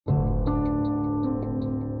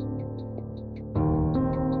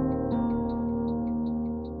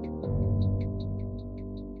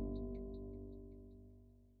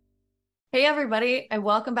Hey, everybody, and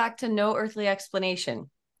welcome back to No Earthly Explanation.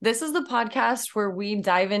 This is the podcast where we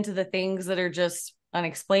dive into the things that are just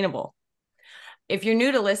unexplainable. If you're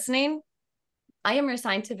new to listening, I am your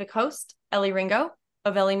scientific host, Ellie Ringo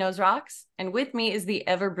of Ellie Knows Rocks, and with me is the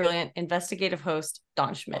ever brilliant investigative host,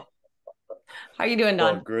 Don Schmidt. How are you doing,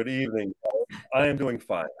 Don? Well, good evening. I am doing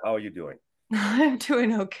fine. How are you doing? I'm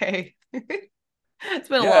doing okay. It's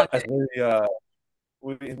been a long Yes, day.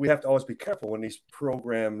 we have to always be careful when these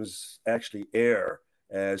programs actually air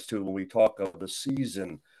as to when we talk of the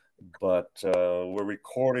season, but we're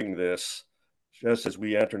recording this just as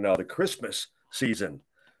we enter now the Christmas season.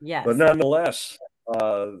 But Yes. nonetheless,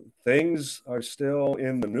 things are still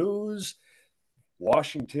in the news.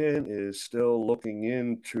 Washington is still looking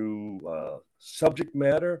into subject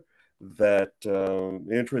matter that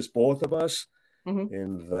interests both of us, Mhm.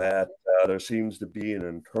 in that there seems to be an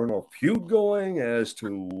internal feud going as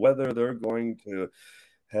to whether they're going to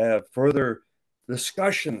have further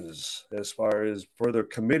discussions as far as further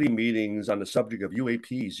committee meetings on the subject of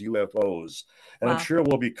UAPs, UFOs. And I'm Wow. sure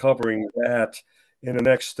we'll be covering that in the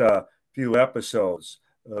next few episodes.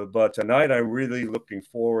 But tonight, I'm really looking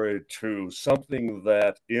forward to something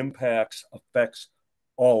that affects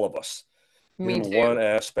all of us Me in too. one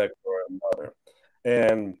aspect or another.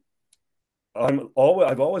 And I've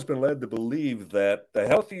always been led to believe that the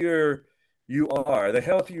healthier you are, the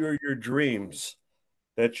healthier your dreams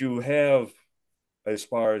that you have as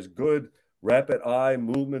far as good rapid eye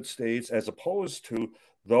movement states, as opposed to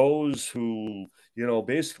those who,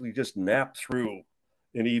 basically just nap through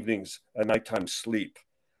in evenings, a nighttime sleep,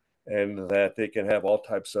 and that they can have all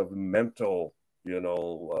types of mental,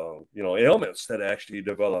 ailments that actually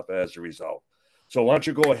develop as a result. So why don't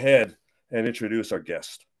you go ahead and introduce our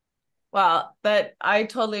guest? Well, but I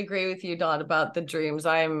totally agree with you, Don, about the dreams.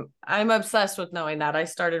 I'm obsessed with knowing that. I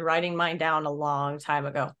started writing mine down a long time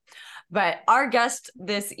ago. But our guest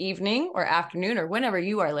this evening or afternoon or whenever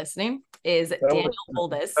you are listening is That Daniel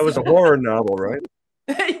was, Oldis. that was a horror novel, right?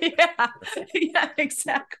 Yeah, yeah,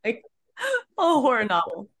 exactly. A horror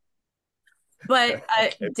novel. But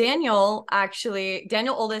Okay. Daniel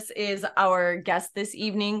Oldis is our guest this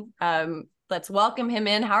evening. Let's welcome him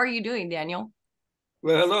in. How are you doing, Daniel?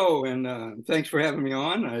 Well, hello, and thanks for having me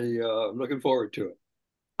on. Looking forward to it.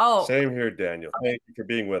 Oh, Same here, Daniel. Thank you for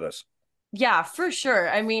being with us. yeah, for sure.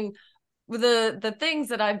 I mean, the things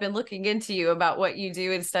that I've been looking into you about what you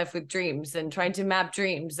do and stuff with dreams and trying to map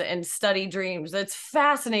dreams and study dreams, it's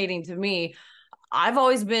fascinating to me. I've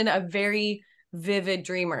always been a very vivid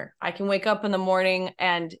dreamer. I can wake up in the morning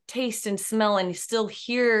and taste and smell and still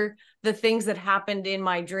hear the things that happened in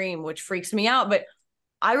my dream, which freaks me out. But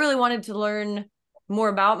I really wanted to learn more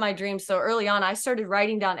about my dreams. So early on, I started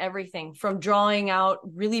writing down everything from drawing out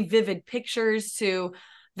really vivid pictures to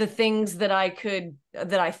the things that I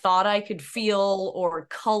thought I could feel, or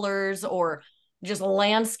colors, or just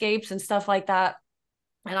landscapes and stuff like that.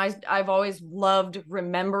 And I've always loved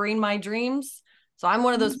remembering my dreams. So I'm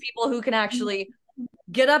one of those people who can actually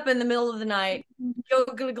get up in the middle of the night, go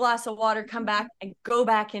get a glass of water, come back and go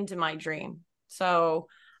back into my dream. So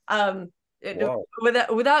um Wow.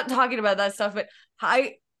 without talking about that stuff, but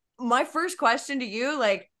I my first question to you,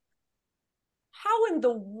 like, how in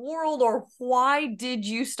the world or why did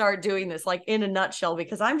you start doing this, like, in a nutshell?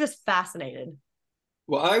 Because I'm just fascinated.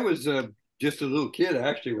 Well, I was just a little kid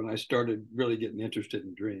actually when I started really getting interested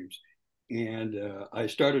in dreams, and I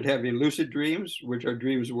started having lucid dreams, which are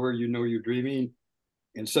dreams where you know you're dreaming,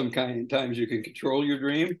 and some kind times you can control your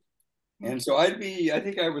dream. And so I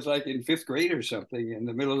think I was like in fifth grade or something. In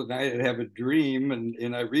the middle of the night, I'd have a dream,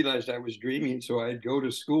 and I realized I was dreaming. So I'd go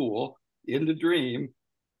to school in the dream.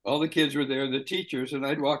 All the kids were there, the teachers, and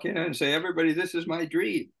I'd walk in and say, "Everybody, this is my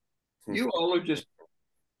dream. You all are just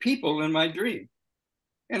people in my dream."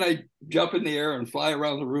 And I'd jump in the air and fly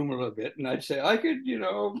around the room a little bit. And I'd say, "I could,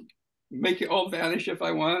 make you all vanish if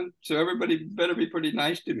I want. So everybody better be pretty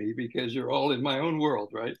nice to me because you're all in my own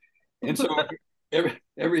world, right?" And so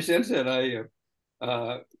ever since then, I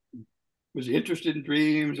was interested in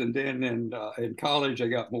dreams. And then in college, I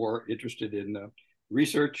got more interested in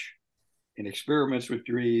research and experiments with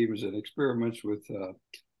dreams and experiments with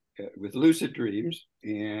lucid dreams,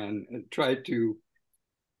 and tried to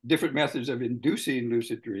different methods of inducing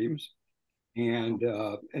lucid dreams. And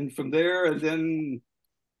from there, and then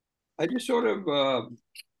I just sort of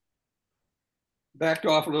backed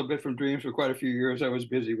off a little bit from dreams for quite a few years. I was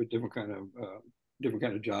busy with different kind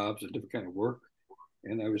of jobs and different kind of work,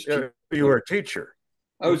 and Yeah, you were a teacher.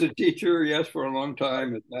 I was a teacher, yes, for a long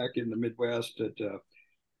time back in the Midwest at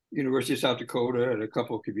University of South Dakota and a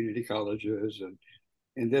couple of community colleges,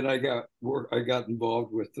 and then I got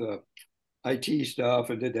involved with IT stuff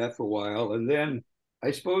and did that for a while. And then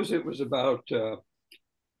I suppose it was about, I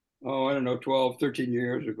don't know, 12, 13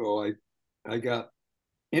 years ago, I got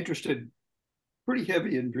interested pretty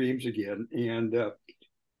heavy in dreams again. And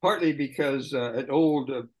partly because an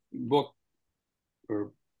old book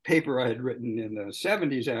or paper I had written in the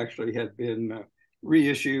 70s actually had been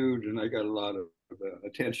reissued, and I got a lot of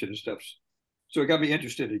attention and stuff. So it got me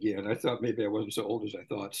interested again. I thought maybe I wasn't so old as I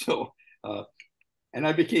thought. So, and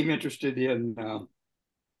I became interested in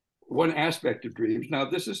one aspect of dreams. Now,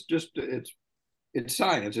 this is just, it's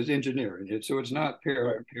science, it's engineering. So it's not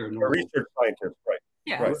paranormal. A research scientist, right?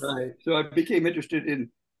 Yeah. Right. So I became interested in,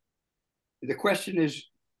 the question is,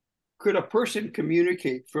 could a person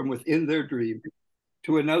communicate from within their dream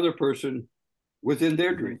to another person within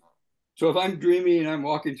their dream? So if I'm dreaming and I'm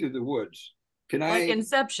walking through the woods, can like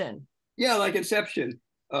Inception? Yeah, like Inception.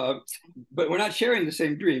 But we're not sharing the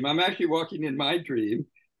same dream. I'm actually walking in my dream.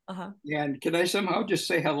 And can I somehow just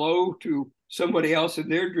say hello to somebody else in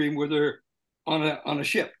their dream where they're on a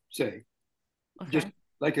ship, say? Just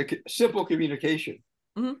like a simple communication.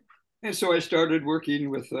 And so I started working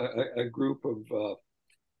with a group of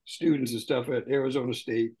students and stuff at Arizona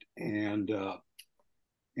State and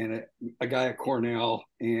a guy at Cornell,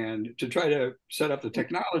 and to try to set up the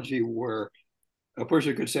technology where a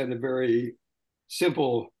person could send a very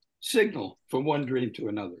simple signal from one dream to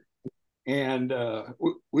another. And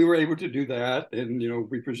we were able to do that, and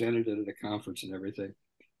we presented it at a conference and everything.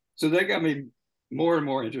 So that got me more and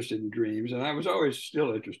more interested in dreams, and I was always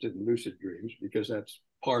still interested in lucid dreams because that's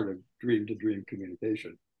part of dream-to-dream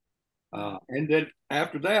communication. And then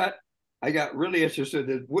after that, I got really interested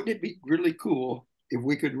in, wouldn't it be really cool if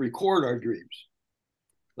we could record our dreams,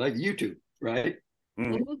 like YouTube, right?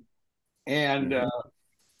 And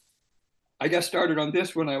I got started on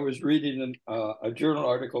this when I was reading a journal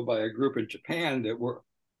article by a group in Japan that were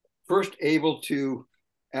first able to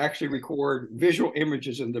actually record visual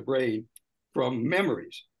images in the brain from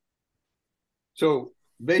memories. So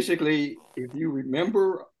basically, if you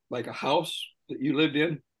remember like a house that you lived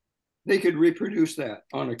in, they could reproduce that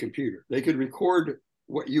on a computer. They could record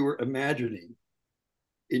what you were imagining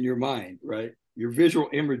in your mind, right? Your visual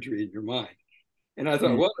imagery in your mind. And I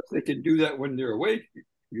thought, well, if they can do that when they're awake,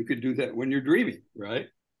 you could do that when you're dreaming, right?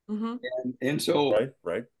 And so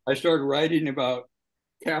I started writing about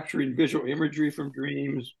capturing visual imagery from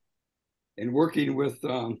dreams and working with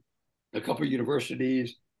a couple of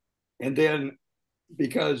universities. And then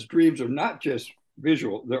because dreams are not just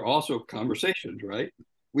visual, they're also conversations, right?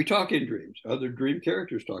 We talk in dreams. Other dream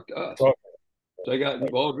characters talk to us. So I got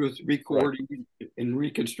involved with recording and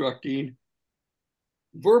reconstructing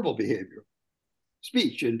verbal behavior,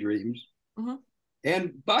 speech in dreams,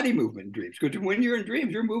 and body movement in dreams. Because when you're in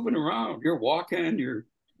dreams, you're moving around. You're walking, you're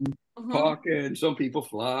talking. Some people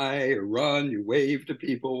fly or run, you wave to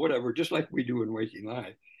people, whatever, just like we do in waking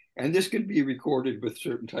life. And this can be recorded with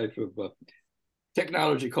certain type of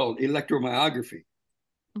technology called electromyography,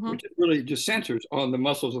 which is really just sensors on the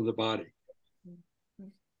muscles of the body.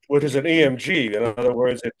 Which is an EMG. In other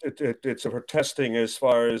words, it's for testing as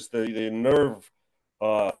far as the nerve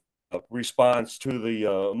response to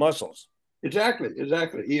the muscles. Exactly,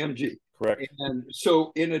 EMG. Correct. And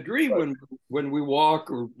so in a dream, when we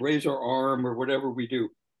walk or raise our arm or whatever we do,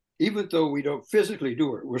 even though we don't physically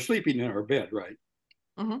do it, we're sleeping in our bed, right?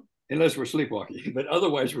 Unless we're sleepwalking, but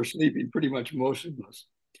otherwise we're sleeping pretty much motionless.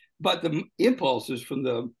 But the impulses from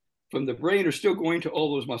the brain are still going to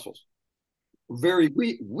all those muscles, very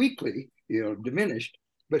weakly, diminished,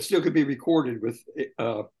 but still could be recorded with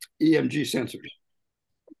EMG sensors.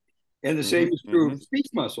 And the same is true of speech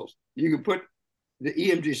muscles. You can put the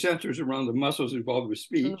EMG sensors around the muscles involved with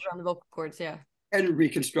speech, around the vocal cords, and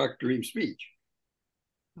reconstruct dream speech.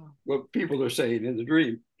 What people are saying in the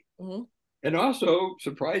dream. And also,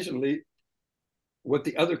 surprisingly, what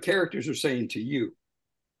the other characters are saying to you.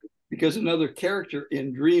 Because another character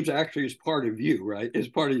in dreams actually is part of you, right? It's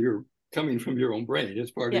part of your, coming from your own brain. It's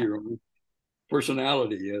part of your own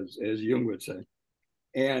personality, as Jung would say.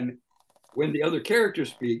 And when the other character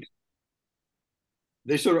speaks,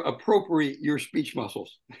 they sort of appropriate your speech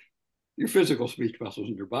muscles, your physical speech muscles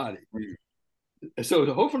in your body.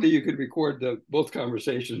 So hopefully you could record both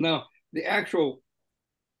conversations. Now, the actual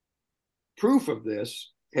proof of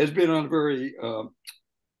this has been on a very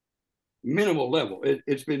minimal level.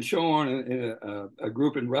 It's been shown in a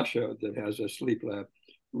group in Russia that has a sleep lab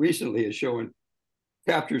recently has shown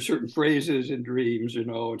captures certain phrases in dreams,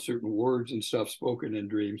 and certain words and stuff spoken in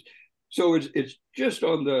dreams. So it's just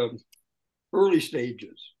on the early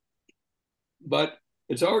stages, but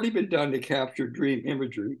it's already been done to capture dream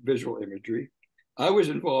imagery, visual imagery. I was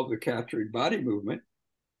involved with capturing body movement,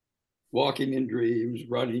 walking in dreams,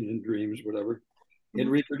 running in dreams, whatever, and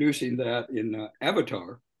reproducing that in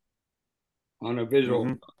avatar on a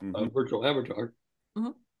visual, virtual avatar.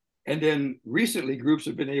 And then recently, groups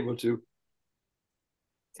have been able to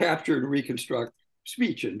capture and reconstruct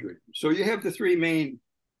speech in dreams. So you have the three main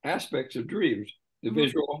aspects of dreams: the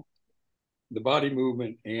visual, the body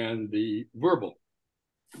movement, and the verbal.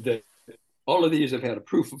 That all of these have had a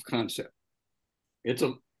proof of concept.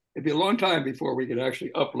 It'd be a long time before we could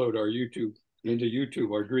actually upload our YouTube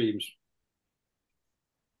our dreams.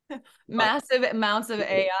 Massive amounts of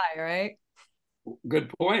AI, right?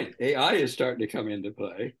 Good point. AI is starting to come into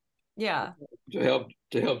play. Yeah. To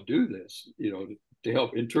help do this, to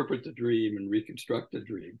help interpret the dream and reconstruct the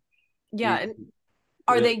dream. Yeah. And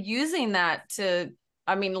are they using that to,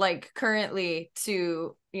 I mean, like currently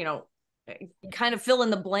to, kind of fill in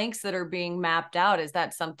the blanks that are being mapped out? Is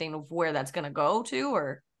that something of where that's going to go to,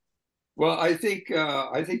 or? Well, I think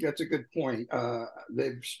that's a good point.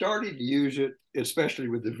 They've started to use it, especially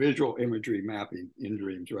with the visual imagery mapping in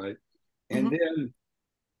dreams, right? And then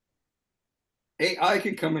AI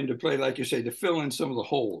can come into play, like you say, to fill in some of the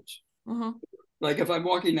holes. Like if I'm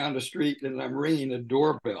walking down the street and I'm ringing a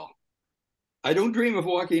doorbell, I don't dream of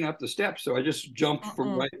walking up the steps, so I just jump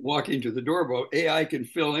from walking to the doorbell. AI can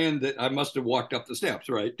fill in that I must have walked up the steps,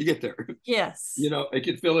 right, to get there. Yes. It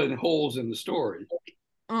can fill in holes in the story.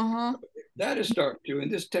 That is starting to,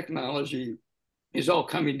 and this technology is all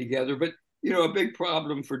coming together. But a big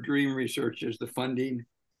problem for dream research is the funding.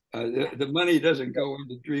 The money doesn't go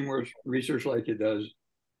into dream research like it does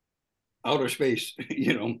outer space,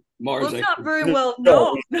 Mars. Well, it's not very well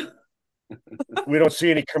known. We don't see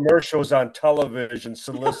any commercials on television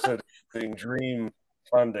soliciting dream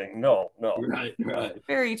funding. No. Right.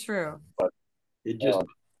 Very true. But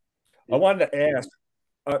I wanted to ask,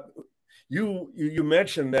 you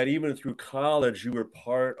mentioned that even through college, you were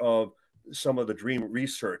part of some of the dream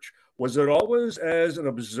research. Was it always as an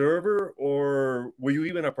observer, or were you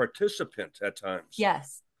even a participant at times?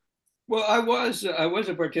 Yes. Well, I was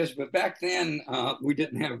a participant. Back then, we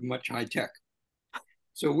didn't have much high tech.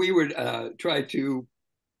 So we would try to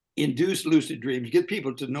induce lucid dreams, get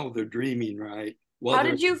people to know they're dreaming, right? How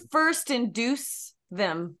did you first induce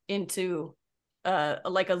them into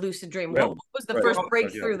like a lucid dream? What was the first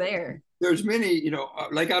breakthrough there? There's many,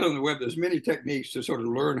 like out on the web, there's many techniques to sort of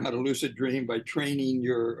learn how to lucid dream by training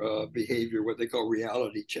your behavior, what they call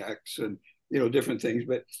reality checks and, different things.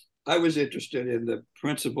 But I was interested in the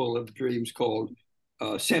principle of dreams called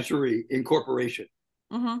sensory incorporation.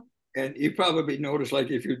 And you probably notice,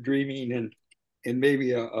 like if you're dreaming and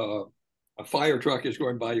maybe a fire truck is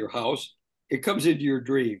going by your house, it comes into your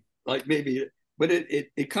dream, like maybe, but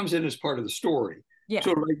it comes in as part of the story. Yeah.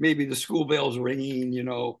 So like maybe the school bell's ringing,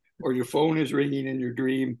 or your phone is ringing in your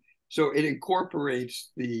dream. So it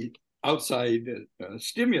incorporates the outside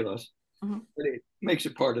stimulus, but it makes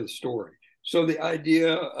it part of the story. So the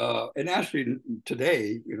idea, and actually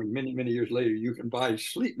today, many, many years later, you can buy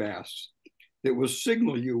sleep masks that will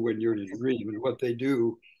signal you when you're in a dream. And what they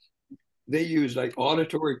do, they use like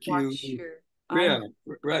auditory cues. Yeah,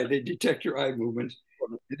 right. They detect your eye movements.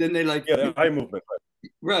 And then they the eye movement.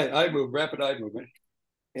 Right, rapid eye movement.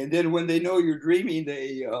 And then when they know you're dreaming,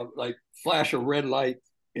 they like flash a red light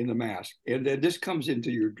in the mask. And then this comes into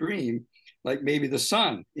your dream, like maybe the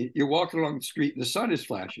sun. You're walking along the street and the sun is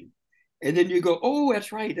flashing. And then you go, oh,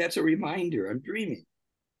 that's right. That's a reminder. I'm dreaming.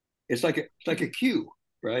 It's like a cue,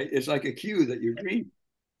 right? It's like a cue that you're dreaming.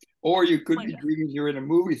 Or you could be dreaming you're in a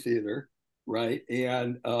movie theater, right?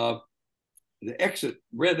 And the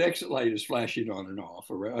red exit light is flashing on and off,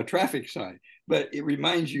 or a traffic sign, but it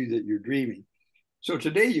reminds you that you're dreaming. So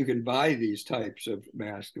today you can buy these types of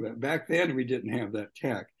masks. Back then we didn't have that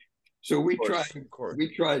tech. So we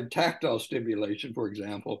tried tactile stimulation, for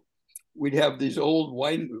example. We'd have these old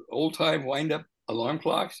time wind up alarm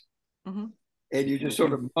clocks, and you just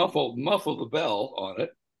sort of muffle the bell on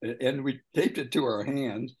it, and we taped it to our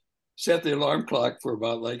hands, set the alarm clock for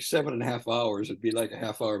about like 7.5 hours. It'd be like a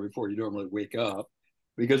half hour before you normally wake up,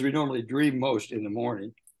 because we normally dream most in the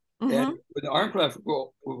morning. And when the alarm clock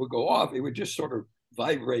would go off, it would just sort of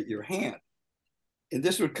vibrate your hand. And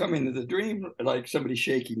this would come into the dream like somebody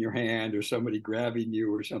shaking your hand or somebody grabbing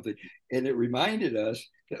you or something. And it reminded us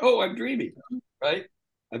that, oh, I'm dreaming, right?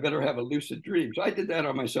 I better have a lucid dream. So I did that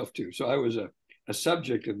on myself too. So I was a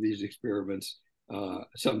subject of these experiments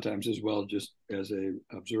sometimes as well, just as a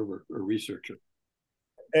observer or researcher.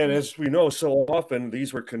 And as we know, so often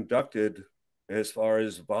these were conducted as far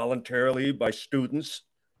as voluntarily by students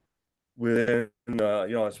within,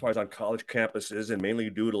 as far as on college campuses, and mainly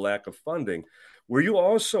due to lack of funding.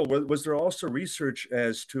 Was there also research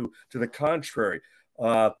as to the contrary?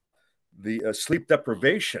 the sleep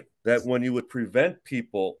deprivation, that when you would prevent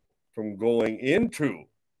people from going into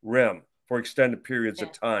REM for extended periods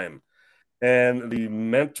of time, and the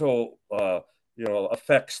mental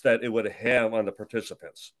effects that it would have on the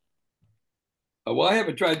participants. Well, I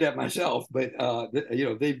haven't tried that myself, but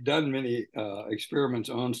they've done many experiments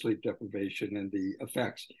on sleep deprivation and the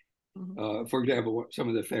effects. For example, some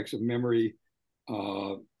of the effects of memory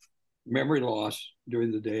loss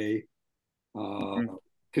during the day,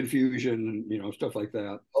 confusion, stuff like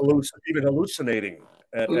that. Even hallucinating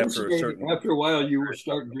after a certain. After a while, you will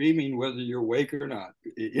start dreaming whether you're awake or not.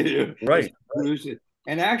 Right.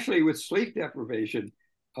 And actually, with sleep deprivation,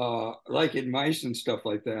 like in mice and stuff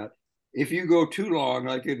like that, if you go too long,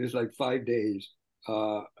 like it is like 5 days,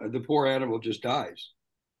 the poor animal just dies.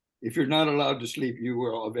 If you're not allowed to sleep, you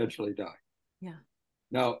will eventually die. Yeah.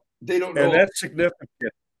 Now, they don't know. And that's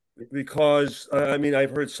significant because,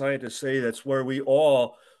 I've heard scientists say that's where we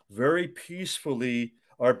all very peacefully,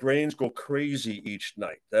 our brains go crazy each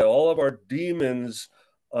night, that all of our demons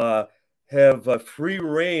have free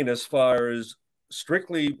reign as far as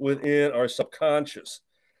strictly within our subconscious.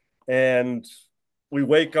 And we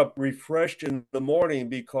wake up refreshed in the morning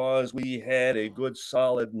because we had a good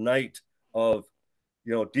solid night of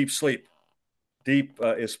deep sleep,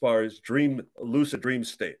 as far as lucid dream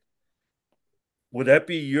state. Would that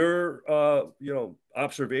be your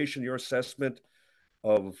observation, your assessment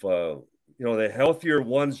of the healthier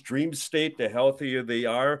one's dream state, the healthier they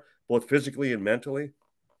are, both physically and mentally?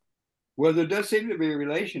 Well, there does seem to be a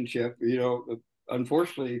relationship.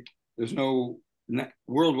 Unfortunately, there's no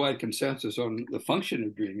worldwide consensus on the function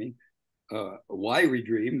of dreaming, why we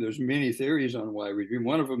dream. There's many theories on why we dream.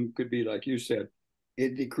 One of them could be, like you said,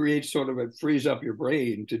 it creates it frees up your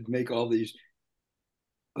brain to make all these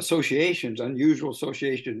associations, unusual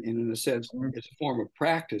association, and in a sense, it's a form of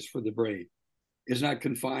practice for the brain. It's not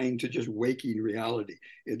confined to just waking reality.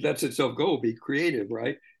 It lets itself go, be creative,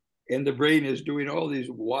 right? And the brain is doing all these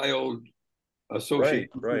wild associations,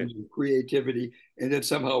 right. And creativity, and then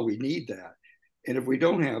somehow we need that. And if we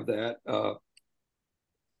don't have that,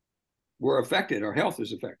 we're affected. Our health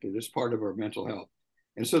is affected. It's part of our mental health.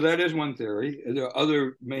 And so that is one theory. The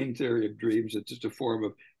other main theory of dreams, it's just a form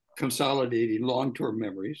of consolidating long-term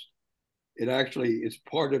memories. It's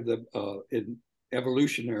part of the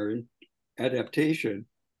evolutionary adaptation.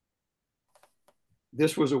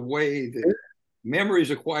 This was a way that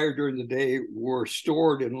memories acquired during the day were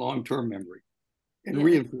stored in long-term memory and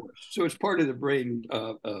reinforced. So it's part of the brain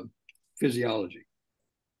physiology.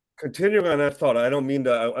 Continuing on that thought, I don't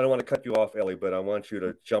want to cut you off, Ellie, but I want you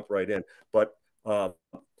to jump right in. But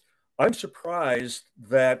I'm surprised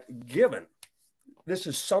that, given this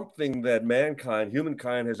is something that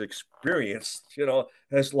humankind has experienced,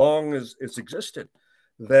 as long as it's existed,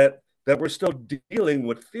 that we're still dealing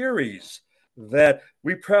with theories that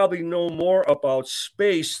we probably know more about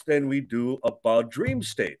space than we do about dream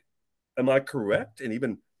state. Am I correct in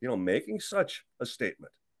even, making such a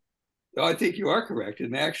statement? I think you are correct.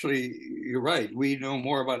 And actually, you're right. We know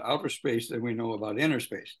more about outer space than we know about inner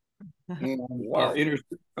space. And wow.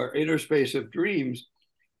 our inner space of dreams,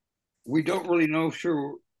 we don't really know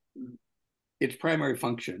its primary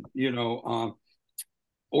function,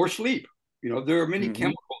 or sleep. There are many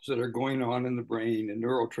chemicals that are going on in the brain and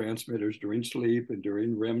neurotransmitters during sleep and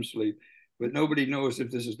during REM sleep, but nobody knows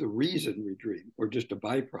if this is the reason we dream or just a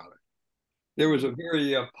byproduct. There was a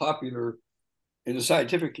very popular, in the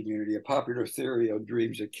scientific community, a popular theory of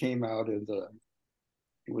dreams that came out in the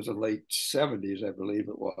late 70s, I believe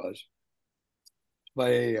it was, by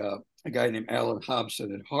a guy named Alan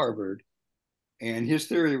Hobson at Harvard. And his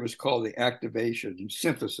theory was called the activation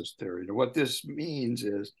synthesis theory. And what this means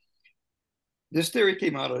is, this theory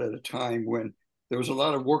came out at a time when there was a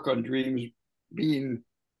lot of work on dreams being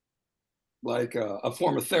like a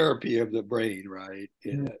form of therapy of the brain, right?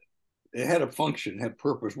 It had a function, had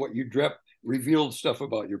purpose. What you dreamt revealed stuff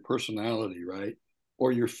about your personality, right?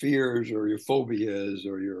 Or your fears or your phobias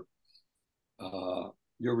or your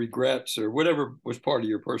regrets or whatever was part of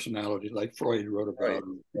your personality, like Freud wrote about,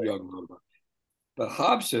 Jung wrote about. But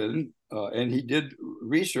Hobson, and he did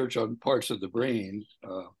research on parts of the brain,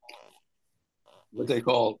 what they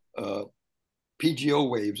call PGO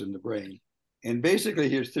waves in the brain. And basically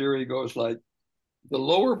his theory goes like the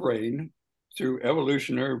lower brain, through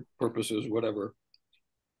evolutionary purposes, whatever,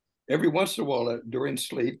 every once in a while during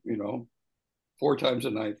sleep, 4 times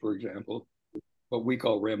a night, for example, what we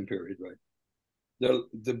call REM period, right?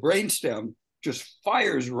 The brainstem just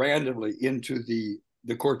fires randomly into the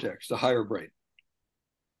cortex, the higher brain.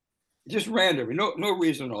 just random, no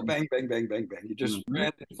reason at all. Bang, bang, bang, bang, bang. You just Mhm.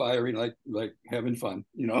 random firing, like having fun,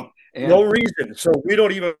 And No reason. So we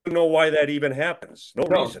don't even know why that even happens. No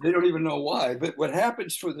no, reason. they don't even know why. But what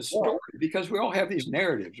happens for the Yeah. story, because we all have these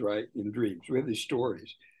narratives, right? In dreams, we have these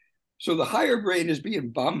stories. So the higher brain is being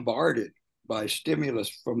bombarded by stimulus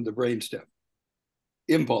from the brainstem,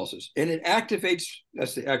 impulses, and it activates.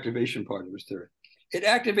 That's the activation part of his theory. It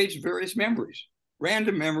activates various memories,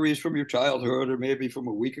 random memories from your childhood, or maybe from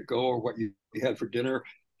a week ago, or what you had for dinner,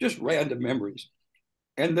 just random memories.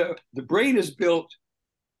 And the brain is built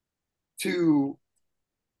to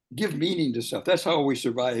give meaning to stuff. That's how we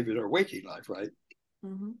survive in our waking life, right?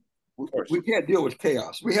 Mm-hmm. Of course. We can't deal with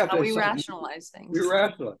chaos. We have How to we have something. rationalize things. We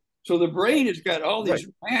rationalize. So the brain has got all Right. these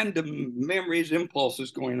random memories,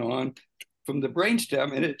 impulses going on from the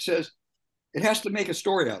brainstem, and it says it has to make a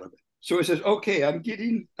story out of it. So it says, okay, I'm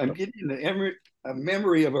getting a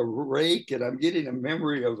memory of a rake, and I'm getting a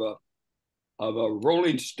memory of a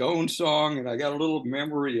Rolling Stone song, and I got a little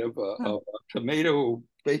memory of a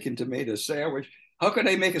bacon tomato sandwich. How can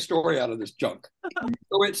I make a story out of this junk?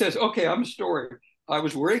 So it says, okay, I'm a story. I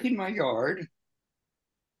was raking my yard.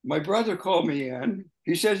 My brother called me in.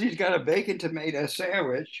 He says he's got a bacon tomato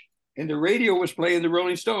sandwich, and the radio was playing the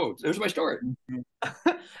Rolling Stones. There's my story.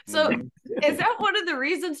 So Mhm. is that one of the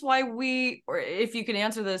reasons why we, or if you can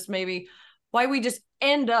answer this, maybe why we just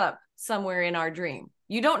end up somewhere in our dream?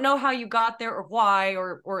 You don't know how you got there or why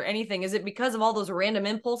or anything. Is it because of all those random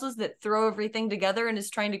impulses that throw everything together and is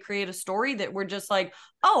trying to create a story that we're just like,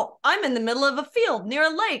 oh, I'm in the middle of a field near a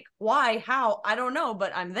lake. Why? How? I don't know,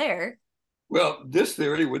 but I'm there. Well, this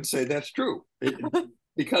theory would say that's true.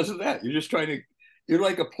 Because of that. You're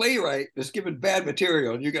like a playwright that's given bad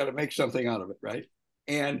material and you got to make something out of it, right?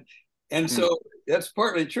 And so that's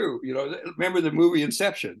partly true. Remember the movie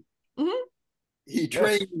Inception? Mm-hmm. He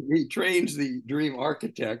Yes. trains the dream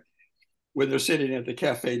architect when they're sitting at the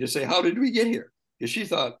cafe to say, "How did we get here?" Because she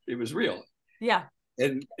thought it was real. Yeah.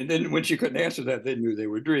 And then when she couldn't answer that, they knew they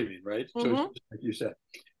were dreaming, right? So it's Mm-hmm. just like you said.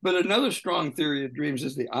 But another strong theory of dreams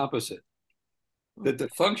is the opposite, that the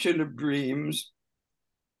function of dreams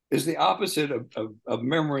is the opposite of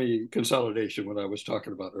memory consolidation, what I was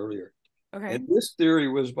talking about earlier. Okay. And this theory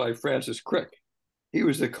was by Francis Crick. He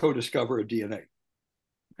was the co-discoverer of DNA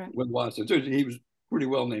with Watson. So he was pretty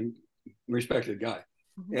well named, respected guy.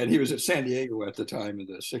 Mm-hmm. And he was at San Diego at the time in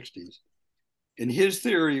the 60s. And his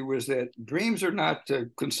theory was that dreams are not to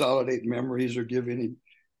consolidate memories or give any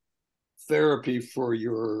therapy for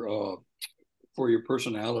your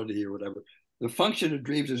personality or whatever. The function of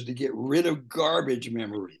dreams is to get rid of garbage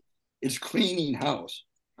memory. It's cleaning house.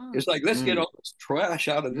 It's like, let's get all this trash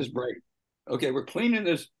out of this brain. Okay, we're cleaning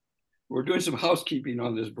this. We're doing some housekeeping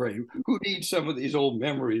on this brain. Who needs some of these old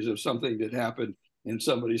memories of something that happened in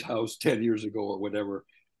somebody's house 10 years ago or whatever,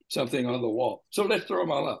 something on the wall? So let's throw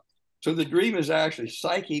them all out. So the dream is actually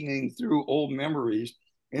cycling through old memories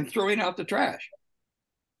and throwing out the trash.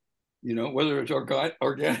 Whether it's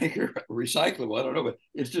organic or recyclable, I don't know, but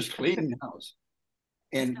it's just cleaning house.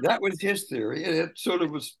 And that was his theory. And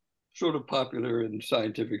it was sort of popular in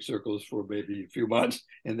scientific circles for maybe a few months.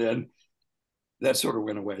 And then that sort of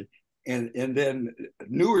went away. And then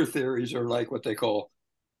newer theories are like what they call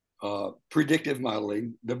predictive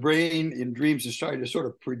modeling. The brain in dreams is trying to sort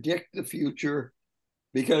of predict the future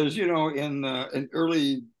because, in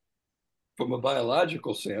early, from a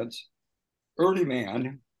biological sense, early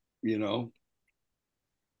man,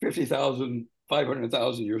 50,000,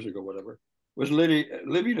 500,000 years ago, whatever, was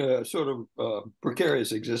living a sort of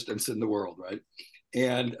precarious existence in the world, right?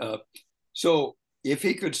 And so if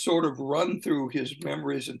he could sort of run through his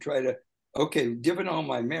memories and try to, okay, given all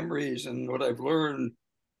my memories and what I've learned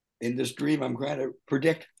in this dream, I'm going to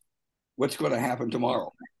predict what's going to happen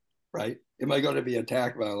tomorrow, right? Am I going to be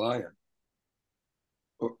attacked by a lion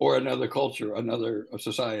or another culture, another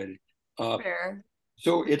society? Fair.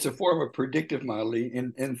 So it's a form of predictive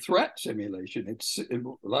modeling and threat simulation.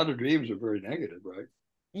 A lot of dreams are very negative, right?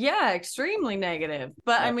 Yeah, extremely negative.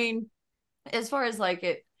 But I mean, as far as like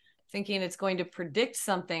it thinking it's going to predict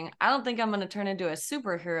something, I don't think I'm going to turn into a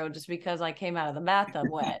superhero just because I came out of the bathtub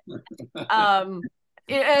wet.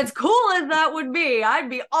 As cool as that would be, I'd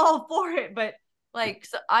be all for it. But like,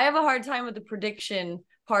 so I have a hard time with the prediction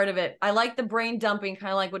part of it. I like the brain dumping,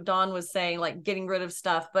 kind of like what Dawn was saying, like getting rid of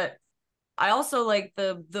stuff. But I also like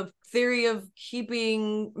the theory of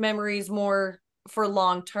keeping memories more for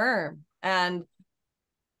long term and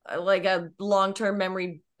like a long-term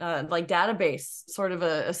memory like database sort of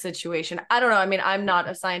a situation. I don't know. I mean, I'm not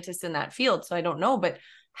a scientist in that field, so I don't know, but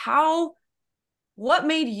what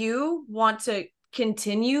made you want to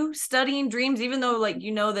continue studying dreams, even though like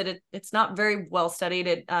that it's not very well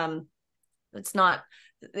studied? it's not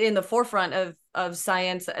in the forefront of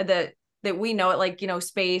science that we know it, like,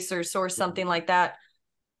 space or source, something like that.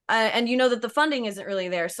 And that the funding isn't really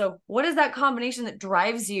there. So what is that combination that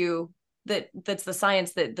drives you, that's the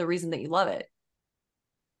science, that the reason that you love it?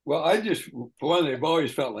 Well, for one, they've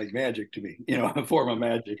always felt like magic to me, a form of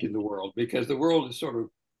magic in the world, because the world is sort of,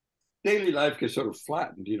 daily life gets sort of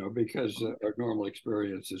flattened, because our normal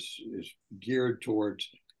experience is geared towards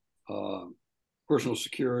personal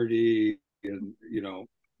security and,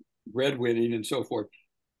 breadwinning and so forth.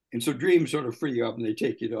 And so dreams sort of free you up and they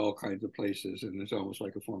take you to all kinds of places, and it's almost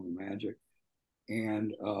like a form of magic.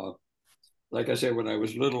 And like I said, when I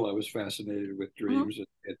was little, I was fascinated with dreams.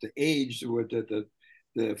 At the age that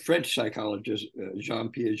the French psychologist Jean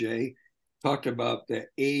Piaget talked about, the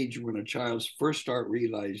age when a child first start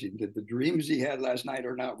realizing that the dreams he had last night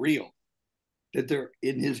are not real, that they're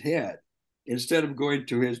in his head. Instead of going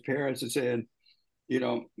to his parents and saying,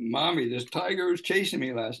 Mommy, this tiger was chasing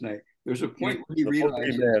me last night. There's a point where he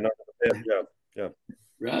realizes, yeah.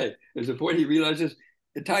 Right. There's a point he realizes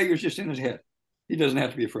the tiger's just in his head. He doesn't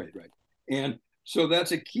have to be afraid, right? And so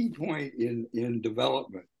that's a key point in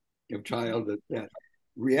development of child, that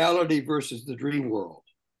reality versus the dream world.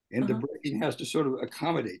 And the brain has to sort of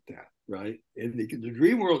accommodate that, right? In the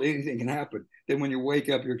dream world, anything can happen. Then when you wake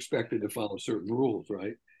up, you're expected to follow certain rules,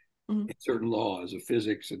 right? And certain laws of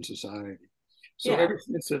physics and society. So ever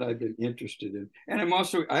since that, I've been interested in, and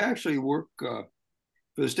I actually work for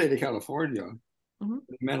the state of California,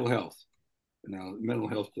 mental health, now mental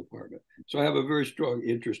health department. So I have a very strong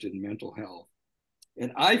interest in mental health,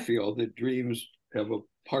 and I feel that dreams have a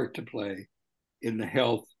part to play in the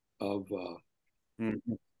health of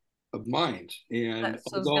minds. And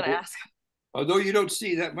although you don't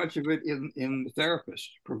see that much of it in therapists,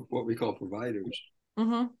 what we call providers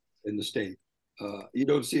in the state, you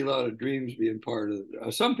don't see a lot of dreams being part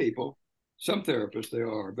of some people, some therapists they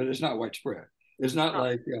are, but it's not widespread. It's not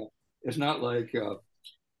like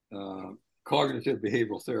cognitive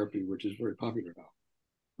behavioral therapy, which is very popular now.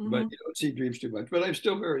 But you don't see dreams too much. But I'm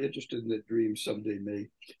still very interested in that dreams someday may,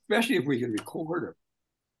 especially if we can record them,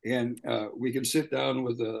 and we can sit down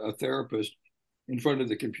with a therapist in front of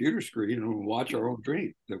the computer screen and watch our own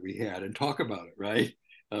dream that we had and talk about it, right?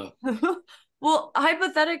 Well,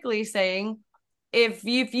 hypothetically saying, if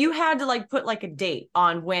you had to like put like a date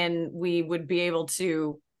on when we would be able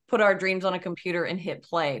to put our dreams on a computer and hit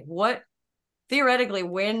play, what theoretically,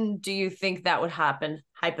 when do you think that would happen,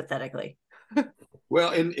 hypothetically?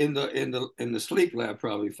 Well, in the sleep lab,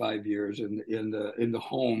 probably 5 years. In the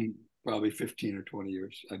home, probably 15 or 20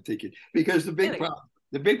 years. I'm thinking, because the big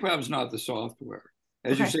problem is not the software,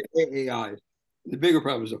 as you say, AI. The bigger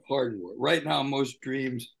problem is the hardware. Right now, most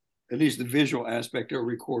dreams, at least the visual aspect, are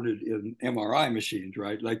recorded in MRI machines,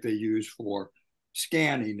 right? Like they use for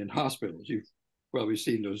scanning in hospitals. You've probably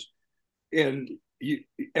seen those, and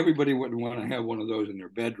everybody wouldn't want to have one of those in their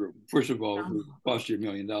bedroom. First of all, it would cost you $1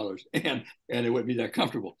 million, and it wouldn't be that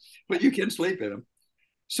comfortable. But you can sleep in them.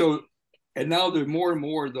 So, and now there's more and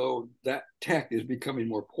more, though, that tech is becoming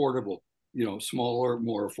more portable. Smaller,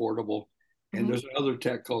 more affordable. And there's another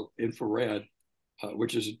tech called infrared,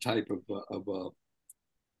 which is a type of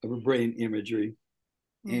a brain imagery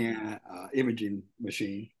and imaging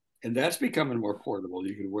machine, and that's becoming more portable.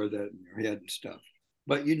 You can wear that in your head and stuff.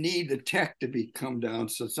 But you need the tech to come down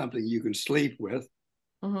so something you can sleep with.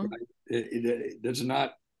 Right? It's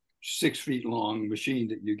not 6 feet long machine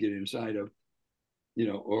that you get inside of,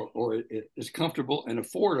 or it's comfortable and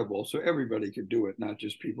affordable, so everybody could do it, not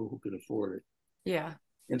just people who could afford it. Yeah.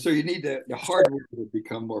 And so you need the hardware to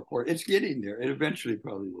become more portable. It's getting there. It eventually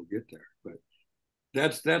probably will get there, but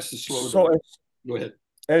that's the slow. So go ahead.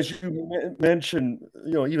 As you mentioned,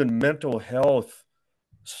 even mental health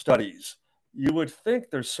studies, you would think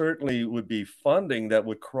there certainly would be funding that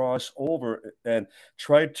would cross over and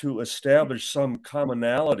try to establish some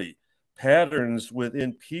commonality, patterns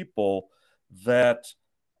within people that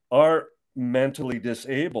are mentally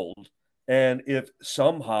disabled. And if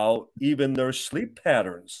somehow even their sleep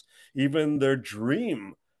patterns, even their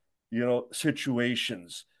dream,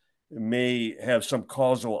 situations may have some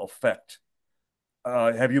causal effect.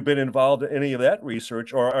 Have you been involved in any of that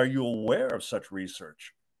research, or are you aware of such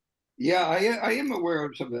research? Yeah, I am aware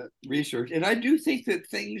of some of that research, and I do think that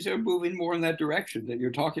things are moving more in that direction that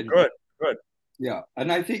you're talking about. Good. Yeah,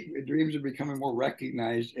 and I think dreams are becoming more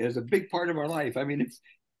recognized as a big part of our life. I mean,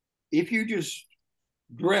 if you just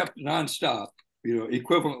dreamt nonstop,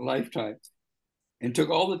 equivalent lifetime, and took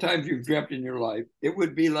all the times you've dreamt in your life, it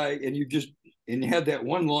would be like, and you had that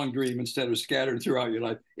one long dream instead of scattered throughout your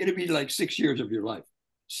life, it'd be like 6 years of your life.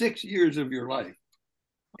 6 years of your life.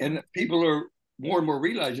 And people are more and more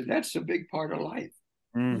realizing that's a big part of life.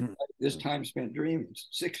 Mm-hmm. This time spent dreaming,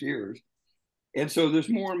 6 years. And so there's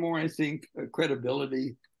more and more, I think,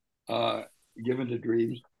 credibility given to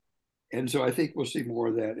dreams. And so I think we'll see more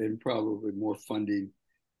of that and probably more funding.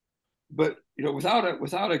 But without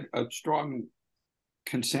a strong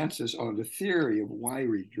consensus on the theory of why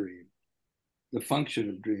we dream, the function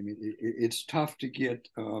of dreaming, it's tough to get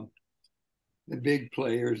the big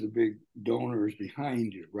players, the big donors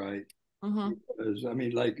behind you, right? Mm-hmm. Because, I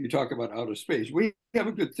mean, like you talk about outer space, we have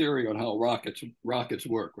a good theory on how rockets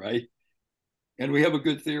work, right? And we have a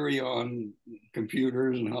good theory on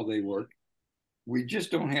computers and how they work. We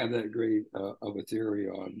just don't have that great of a theory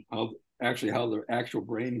on how the actual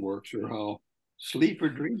brain works or how sleep or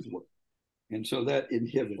dreams work. And so that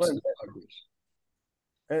inhibits the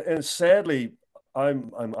progress. And sadly, I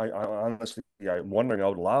honestly, I'm wondering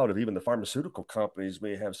out loud if even the pharmaceutical companies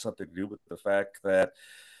may have something to do with the fact that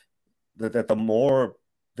the more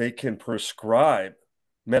they can prescribe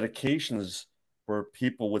medications for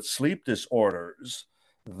people with sleep disorders,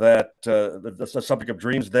 that the subject of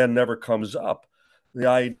dreams then never comes up. The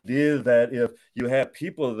idea that if you have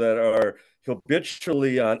people that are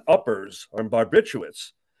habitually on uppers or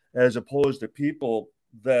barbiturates, as opposed to people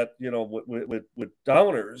that, with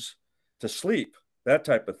downers to sleep, that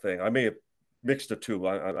type of thing. I may have mixed the two.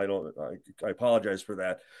 I apologize for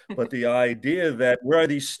that. But the idea that where are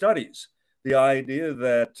these studies? The idea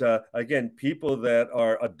that, again, people that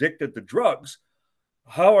are addicted to drugs,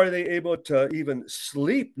 how are they able to even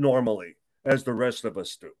sleep normally as the rest of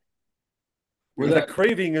us do? Because that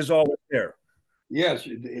craving is always there. Yes,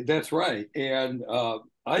 that's right. And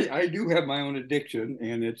I do have my own addiction,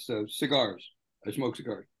 and it's cigars. I smoke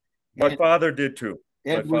cigars. My father did too.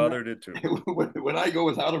 My father did too. When I go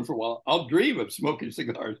without them for a while, I'll dream of smoking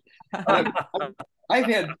cigars. I've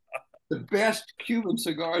had the best Cuban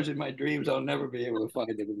cigars in my dreams. I'll never be able to find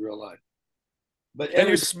them in real life. But can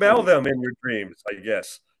you smell them in your dreams? I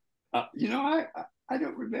guess. I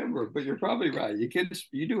don't remember, but you're probably right.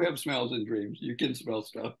 You do have smells in dreams. You can smell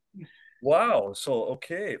stuff. Wow. So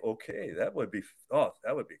okay, that would be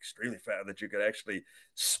extremely fast that you could actually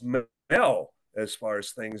smell as far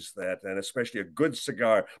as things and especially a good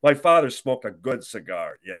cigar. My father smoked a good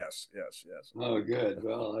cigar. Yes. Oh, good.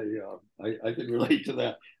 Well, I can relate to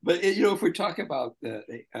that. But if we talk about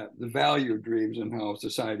the value of dreams and how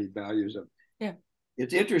society values them, yeah,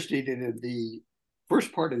 it's interesting that in the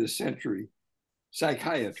first part of the century,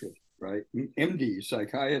 psychiatrists, right, MDs,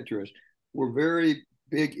 psychiatrists, were very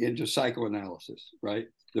big into psychoanalysis, right,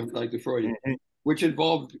 like the Freudian, mm-hmm. which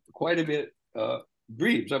involved quite a bit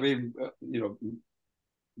dreams. I mean,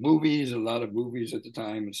 movies, a lot of movies at the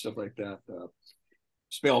time and stuff like that.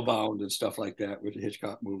 Spellbound and stuff like that, with the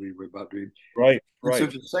Hitchcock movie about dreams. Right. So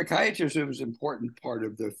the psychiatrist was an important part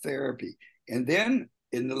of their therapy. And then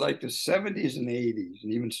in the 70s and 80s,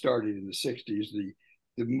 and even starting in the 60s,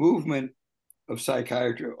 the movement of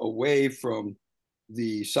psychiatry away from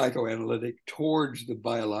the psychoanalytic towards the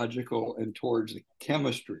biological and towards the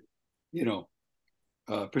chemistry,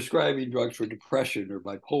 prescribing drugs for depression or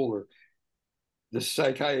bipolar. The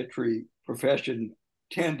psychiatry profession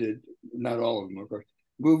tended, not all of them, of course,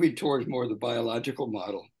 moving towards more of the biological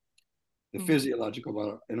model, the mm-hmm. physiological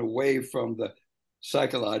model, and away from the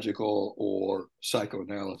psychological or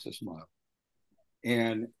psychoanalysis model.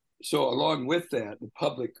 And so along with that, the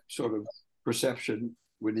public sort of perception,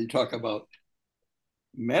 when you talk about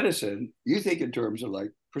medicine, you think in terms of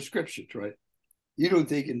prescriptions, right? You don't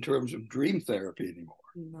think in terms of dream therapy anymore.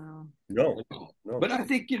 No. But I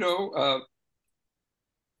think,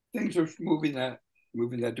 things are moving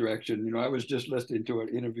that direction. I was just listening to an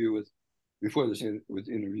interview before this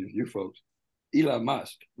interview with you folks, Elon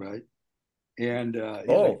Musk, right? And a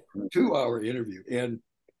 2-hour interview. And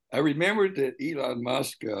I remembered that Elon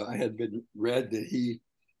Musk, I had read that he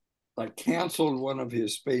canceled one of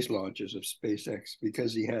his space launches of SpaceX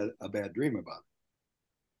because he had a bad dream about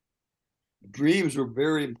it. Dreams were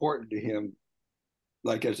very important to him,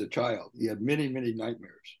 as a child. He had many, many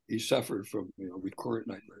nightmares. He suffered from recurrent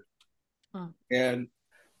nightmares. Huh. And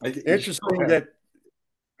interesting that.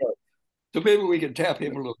 So maybe we can tap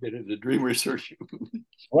him a little bit into dream research.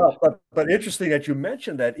 Well, but interesting that you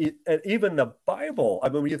mentioned that. Even the Bible, I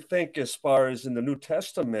mean, when you think as far as in the New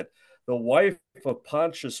Testament, the wife of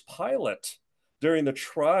Pontius Pilate during the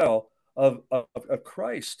trial of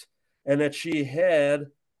Christ, and that she had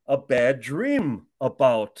a bad dream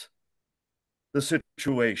about the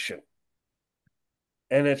situation.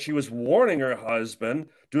 And that she was warning her husband,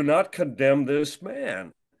 do not condemn this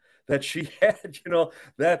man. That she had,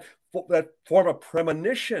 that form of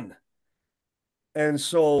premonition. And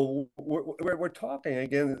so we're talking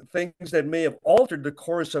again things that may have altered the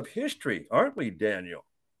course of history, aren't we, Daniel?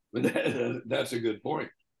 But that's a good point.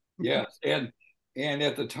 Yes, and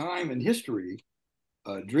at the time in history,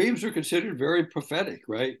 dreams are considered very prophetic,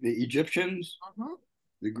 right? The Egyptians,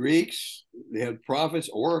 the Greeks, they had prophets,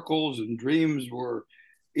 oracles, and dreams were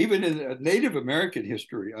even in Native American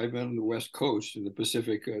history. I've been on the West Coast in the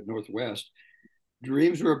Pacific Northwest.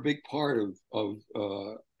 Dreams were a big part of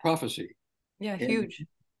prophecy. Yeah, huge.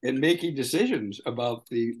 And making decisions about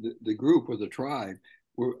the group or the tribe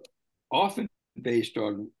were often based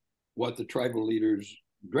on what the tribal leaders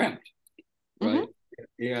dreamt, right?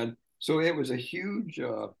 And so it was a huge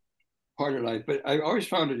part of life. But I always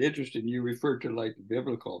found it interesting. You referred to like the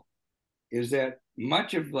biblical, is that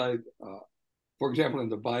much of like, for example, in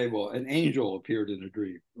the Bible, an angel appeared in a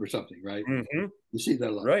dream or something, right? You see that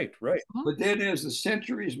a lot. Right. But then as the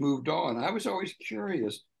centuries moved on, I was always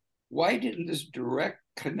curious, why didn't this direct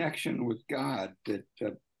connection with God that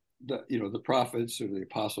the prophets or the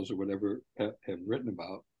apostles or whatever have written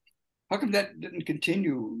about, how come that didn't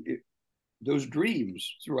continue those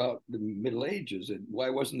dreams throughout the Middle Ages, and why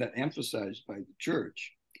wasn't that emphasized by the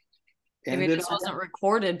church? And maybe it just wasn't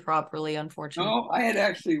recorded properly, unfortunately. No, I had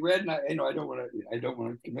actually read, and I don't want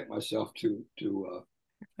to commit myself to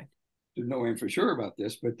knowing for sure about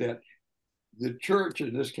this, but that the church,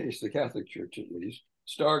 in this case, the Catholic Church at least,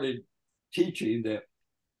 started teaching that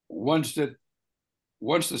once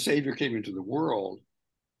the Savior came into the world,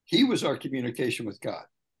 he was our communication with God,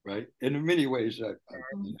 right? And in many ways, I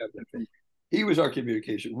have that faith. He was our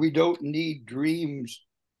communication. We don't need dreams,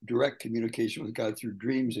 direct communication with God through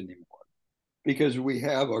dreams anymore, because we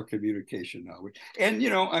have our communication now. And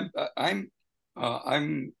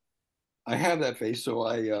I have that faith, so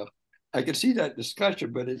I can see that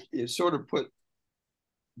discussion, but it sort of put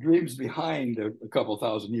dreams behind a couple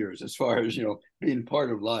thousand years as far as being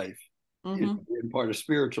part of life, being part of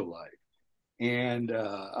spiritual life, and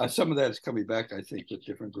some of that is coming back, I think, with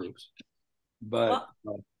different groups. But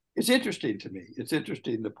it's interesting to me. It's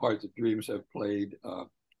interesting the part that dreams have played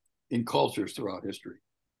in cultures throughout history.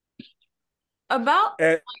 About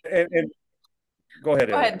and go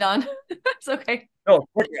ahead, Don. It's okay. No,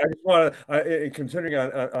 I just want to continuing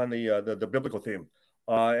on the biblical theme,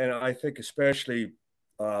 and I think especially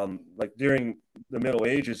like during the Middle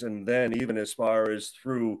Ages, and then even as far as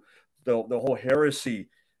through the whole heresy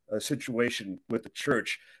situation with the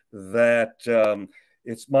church, that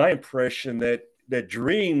it's my impression that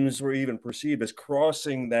dreams were even perceived as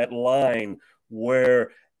crossing that line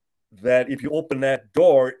where that if you open that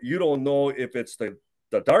door, you don't know if it's the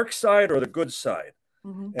dark side or the good side.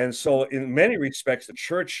 And so in many respects, the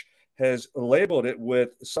church has labeled it with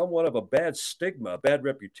somewhat of a bad stigma, a bad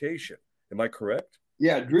reputation. Am I correct?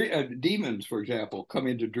 Yeah, demons, for example, come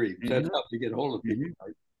into dreams. That's how they get hold of people.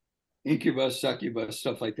 Right? Incubus, succubus,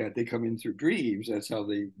 stuff like that. They come in through dreams. That's how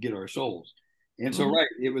they get our souls. And so, right,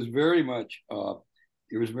 it was very much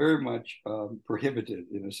prohibited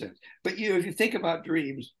in a sense. But if you think about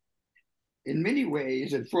dreams, in many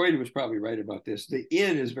ways, and Freud was probably right about this, the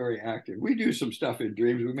id is very active. We do some stuff in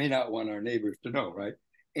dreams we may not want our neighbors to know, right?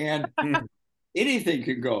 And anything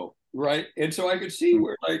can go, right? And so I could see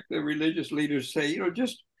where like the religious leaders say,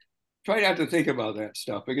 just try not to think about that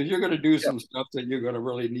stuff, because you're going to do some stuff that you're going to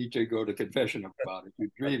really need to go to confession about if you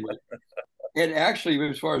dream it. And actually,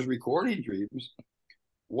 as far as recording dreams,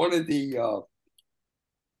 one of the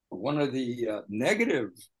negative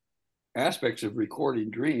aspects of recording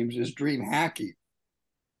dreams is dream hacking.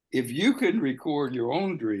 If you can record your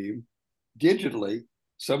own dream digitally,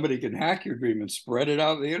 somebody can hack your dream and spread it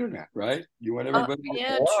out on the internet, right? You want everybody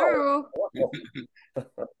true.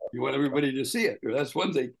 You want everybody to see it. That's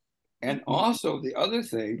one thing. And also the other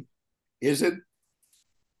thing is that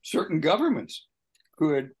certain governments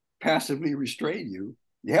could passively restrain you.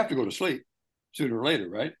 You have to go to sleep sooner or later,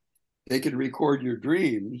 right? They can record your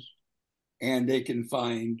dreams, and they can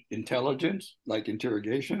find intelligence, like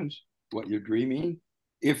interrogations, what you're dreaming.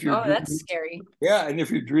 If you're that's scary. Yeah, and if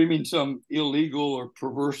you're dreaming some illegal or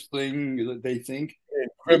perverse thing that they think.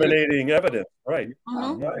 Incriminating evidence, right.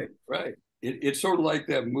 Right. It's sort of like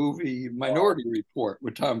that movie Minority Report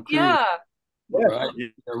with Tom Cruise. Yeah. Right?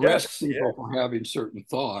 Arrest people for having certain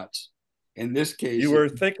thoughts. In this case, you were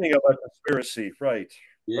thinking of a conspiracy, right?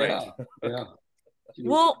 Yeah.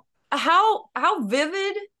 Well, how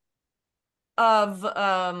vivid of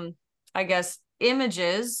I guess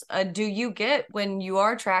images do you get when you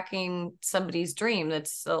are tracking somebody's dream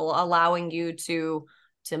that's allowing you to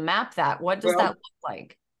map that? What does that look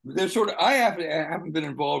like? There's sort of, I haven't been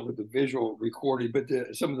involved with the visual recording, but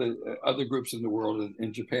some of the other groups in the world,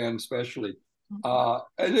 in Japan especially,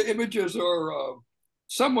 And the images are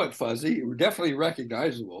somewhat fuzzy, definitely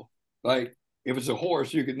recognizable. Like if it's a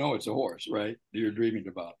horse, you could know it's a horse, right? That you're dreaming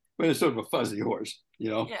about, but it's sort of a fuzzy horse, you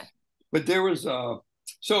know. Yeah. But there was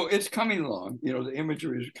so it's coming along. You know, the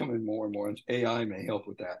imagery is coming more and more, and AI may help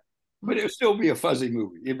with that. But it would still be a fuzzy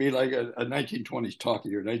movie. It'd be like a 1920s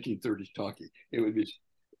talkie or 1930s talkie. It would be,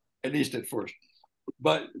 at least at first.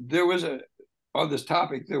 But there was a on this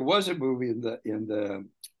topic. There was a movie in the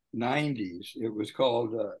 90s. It was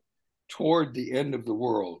called Toward the End of the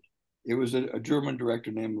World. It was a German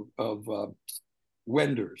director named of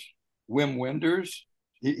Wenders, Wim Wenders.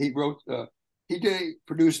 He wrote.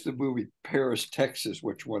 Produced the movie Paris, Texas,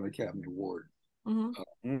 which won an Academy Award.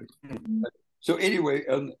 So anyway,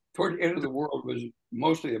 Toward the End of the World was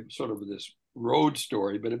mostly a sort of this road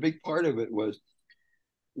story, but a big part of it was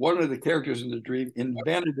one of the characters in the dream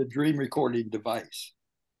invented a dream recording device,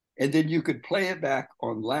 and then you could play it back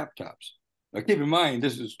on laptops. Now, keep in mind,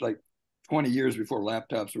 this is like 20 years before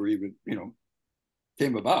laptops were even,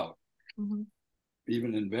 came about,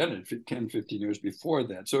 even invented 10, 15 years before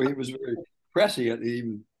that. So he was very prescient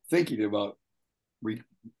even thinking about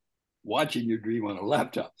watching your dream on a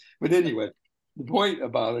laptop. But anyway, the point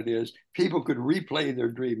about it is people could replay their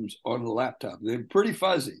dreams on a laptop. They're pretty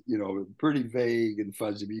fuzzy, pretty vague and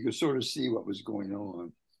fuzzy, but you could sort of see what was going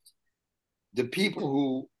on. The people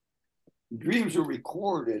who dreams were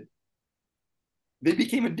recorded, they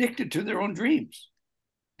became addicted to their own dreams.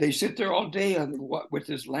 They sit there all day with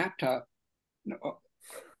this laptop.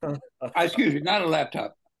 Excuse me, not a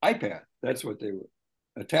laptop, iPad. That's what they were.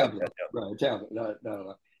 A tablet, right? A tablet, not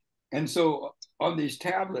a. And so on these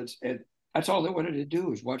tablets, and that's all they wanted to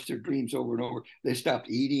do is watch their dreams over and over. They stopped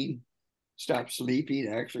eating, stopped sleeping,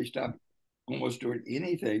 actually stopped almost doing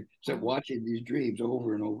anything except watching these dreams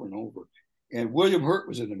over and over and over. And William Hurt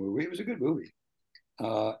was in the movie. It was a good movie.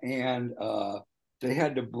 And they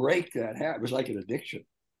had to break that habit. It was like an addiction.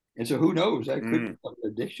 And so who knows, that could be an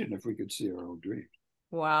addiction if we could see our own dreams.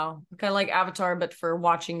 Wow. Kind of like Avatar, but for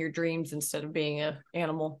watching your dreams instead of being an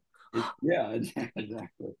animal. Yeah, exactly.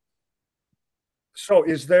 So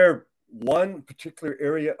is there one particular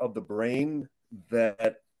area of the brain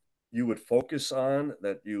that you would focus on,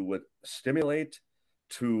 that you would stimulate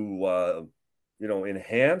to,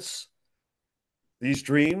 enhance these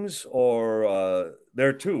dreams? Or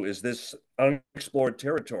there too, is this unexplored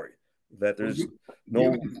territory that there's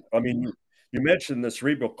no, I mean, you mentioned the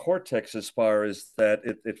cerebral cortex as far as that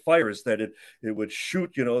it fires, that it would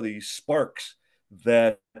shoot, these sparks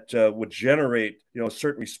that would generate,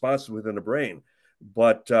 certain responses within the brain.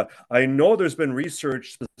 But I know there's been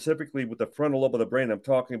research specifically with the frontal lobe of the brain. I'm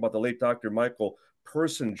talking about the late Dr. Michael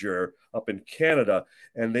Persinger up in Canada,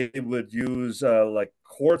 and they would use like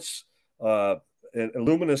quartz and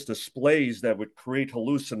luminous displays that would create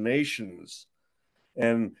hallucinations.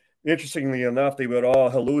 And interestingly enough, they would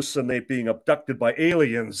all hallucinate being abducted by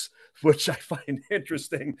aliens, which I find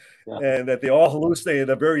interesting, and that they all hallucinated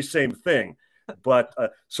the very same thing. But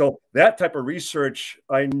so that type of research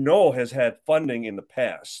I know has had funding in the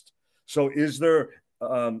past. So is there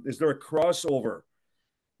a crossover?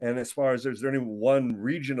 And as far as is there any one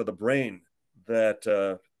region of the brain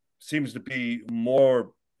that seems to be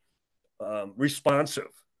more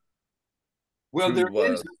responsive? Well,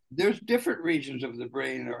 there's different regions of the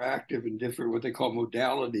brain are active in different what they call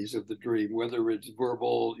modalities of the dream, whether it's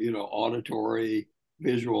verbal, auditory,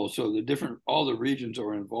 visual. So all the regions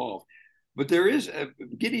are involved. But there is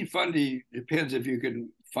getting funding depends if you can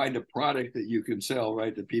find a product that you can sell,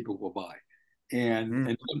 right, that people will buy.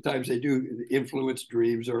 And sometimes they do influence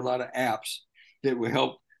dreams. There are a lot of apps that will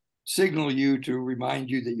help signal you to remind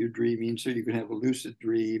you that you're dreaming so you can have a lucid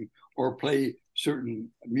dream, or play certain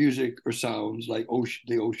music or sounds like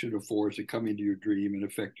the ocean or forest that come into your dream and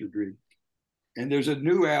affect your dream. And there's a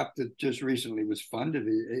new app that just recently was funded,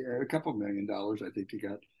 a couple $1 million, I think they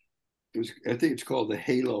got. I think it's called the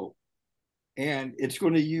Halo. And it's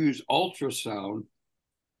going to use ultrasound,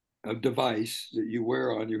 a device that you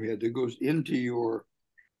wear on your head that goes into your,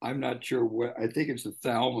 I'm not sure what, I think it's the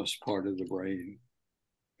thalamus part of the brain,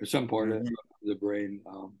 or some part of the brain,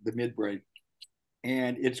 the midbrain.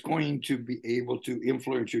 And it's going to be able to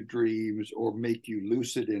influence your dreams or make you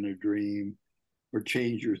lucid in a dream or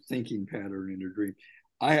change your thinking pattern in a dream.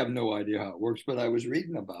 I have no idea how it works, but I was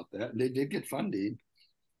reading about that, and they did get funding.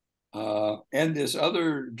 And this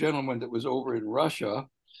other gentleman that was over in Russia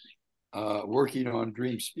working on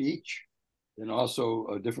dream speech and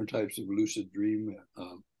also different types of lucid dream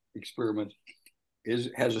experiments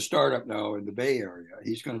has a startup now in the Bay Area.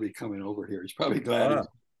 He's going to be coming over here. He's probably glad.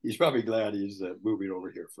 He's probably glad he's moving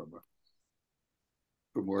over here from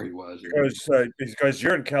from where he was. Because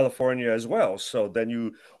you're in California as well, so then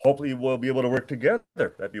you hopefully will be able to work together.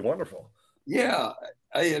 That'd be wonderful. Yeah,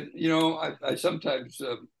 I sometimes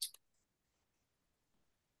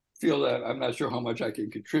feel that I'm not sure how much I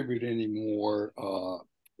can contribute anymore.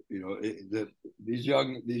 These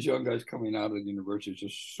young guys coming out of the university are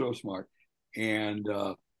just so smart, and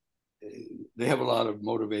they have a lot of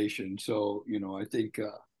motivation. So I think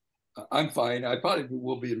I'm fine. I probably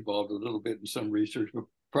will be involved a little bit in some research, but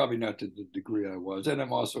probably not to the degree I was. And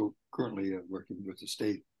I'm also currently working with the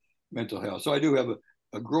state mental health. So I do have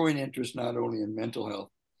a growing interest not only in mental health,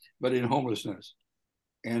 but in homelessness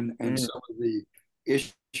and some of the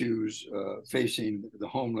issues facing the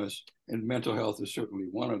homeless, and mental health is certainly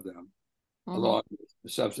one of them, along with the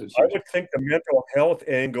substance I use. would think the mental health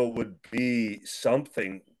angle would be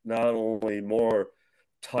something not only more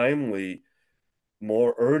timely,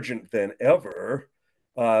 more urgent than ever.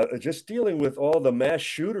 Just dealing with all the mass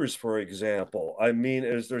shooters, for example. I mean,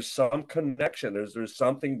 is there some connection? Is there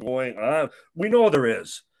something going on? We know there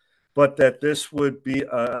is, but that this would be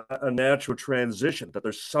a natural transition, that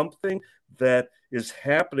there's something that is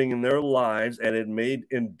happening in their lives, and it may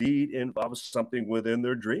indeed involve something within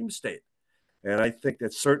their dream state. And I think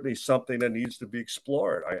that's certainly something that needs to be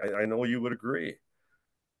explored. I know you would agree.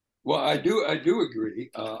 Well, I do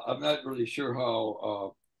agree. I'm not really sure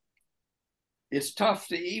how it's tough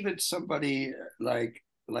to even somebody like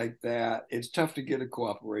that. It's tough to get a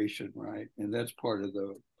cooperation, right? And that's part of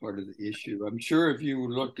the issue. I'm sure if you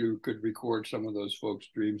looked, you could record some of those folks'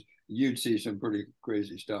 dreams, you'd see some pretty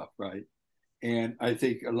crazy stuff, right? And I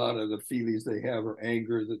think a lot of the feelings they have, or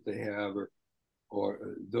anger that they have, or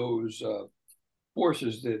those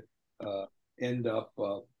forces that end up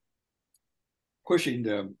pushing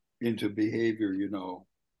them into behavior,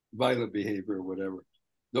 violent behavior or whatever.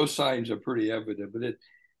 Those signs are pretty evident, but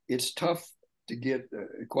it's tough to get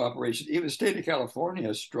cooperation. Even the state of California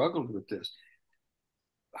has struggled with this.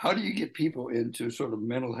 How do you get people into sort of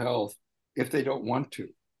mental health if they don't want to?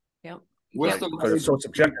 Yep. What's Yep. the Because it's so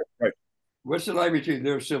subjective, right? what's the line between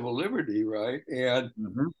their civil liberty, right, and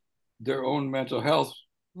their own mental health,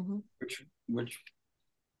 which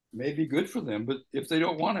may be good for them, but if they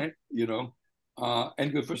don't want it,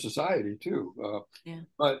 and good for society too. Yeah.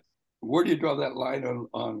 But where do you draw that line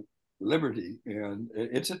on liberty? And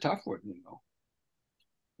it's a tough one.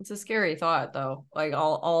 It's a scary thought though, like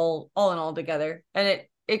all in all together. And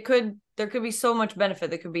there could be so much benefit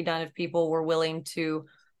that could be done if people were willing to,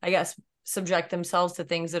 I guess, subject themselves to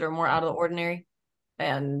things that are more out of the ordinary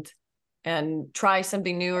and try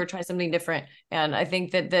something new or try something different. And I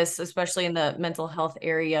think that this, especially in the mental health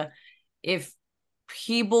area, if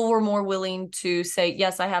people were more willing to say,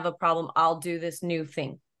 yes, I have a problem, I'll do this new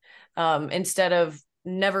thing, instead of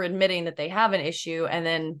never admitting that they have an issue. And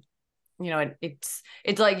then,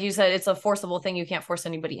 it's like you said, it's a forcible thing. You can't force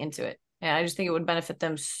anybody into it. And I just think it would benefit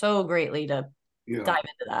them so greatly to dive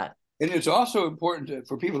into that. And it's also important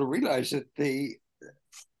for people to realize that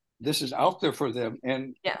this is out there for them.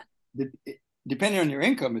 And depending on your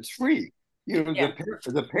income, it's free.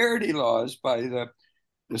 The parity laws by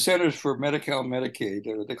the Centers for Medicare and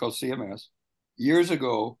Medicaid, they call CMS, years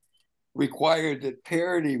ago required that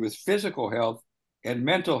parity with physical health and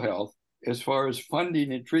mental health, as far as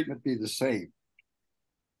funding and treatment, be the same.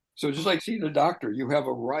 So just like seeing a doctor, you have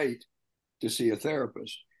a right to see a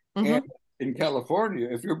therapist. And in California,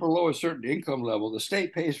 if you're below a certain income level, the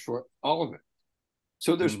state pays for all of it.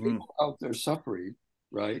 So there's people out there suffering,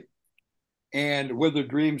 right? And whether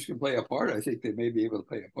dreams can play a part, I think they may be able to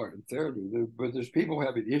play a part in therapy. But there's people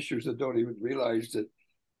having issues that don't even realize that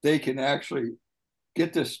they can actually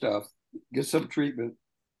get this stuff, get some treatment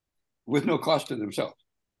with no cost to themselves.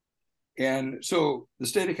 And so the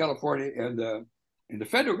state of California and the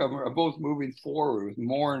federal government are both moving forward with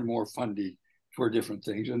more and more funding for different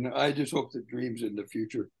things. And I just hope that dreams in the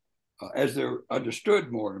future, as they're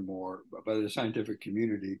understood more and more by the scientific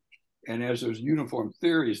community, and as those uniform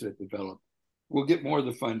theories that develop, we'll get more of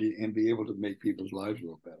the funding and be able to make people's lives a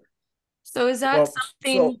little better. So is that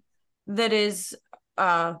something that is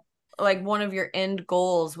like one of your end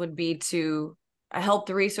goals would be to help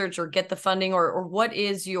the research or get the funding, or what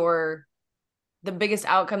is the biggest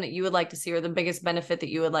outcome that you would like to see, or the biggest benefit that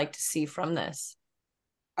you would like to see from this?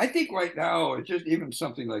 I think right now, it's just even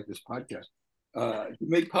something like this podcast, to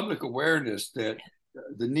make public awareness that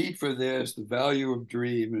the need for this, the value of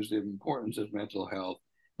dreams, the importance of mental health,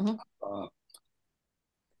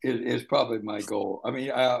 is probably my goal. I mean,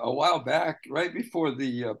 a while back, right before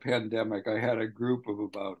the pandemic, I had a group of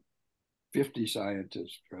about 50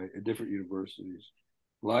 scientists, right, at different universities,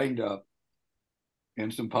 lined up,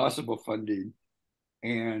 and some possible funding.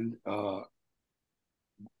 And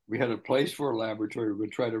we had a place for a laboratory. We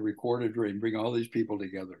would try to record a dream, bring all these people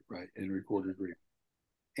together, right, and record a dream.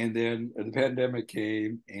 And then the pandemic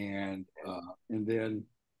came, and then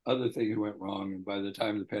other things went wrong. And by the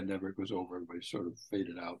time the pandemic was over, everybody sort of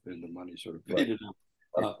faded out, and the money sort of faded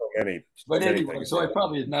out. But anyway, so I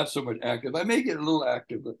probably not so much active. I may get a little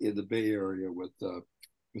active in the Bay Area with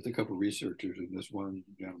a couple of researchers, and this one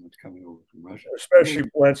gentleman's coming over from Russia. Especially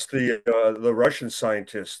once the Russian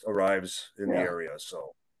scientist arrives in the area.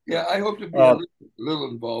 So yeah, I hope to be a little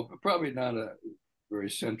involved, but probably not a very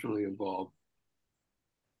centrally involved.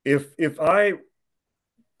 If I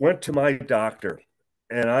went to my doctor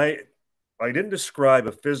and I didn't describe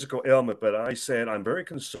a physical ailment, but I said I'm very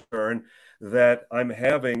concerned that I'm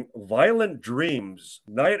having violent dreams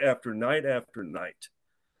night after night after night,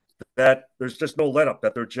 that there's just no let up,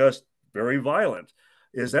 that they're just very violent.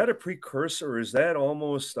 Is that a precursor? Is that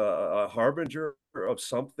almost a harbinger of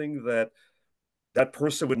something that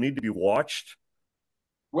person would need to be watched?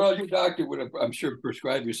 Well, your doctor would have, I'm sure,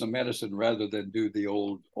 prescribe you some medicine rather than do the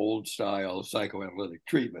old style psychoanalytic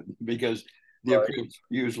treatment, because the approach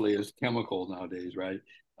usually is chemical nowadays, right?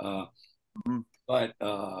 But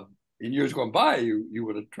in years gone by, you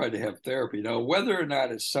would have tried to have therapy. Now, whether or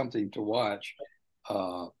not it's something to watch,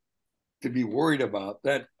 to be worried about,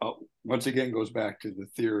 that once again goes back to the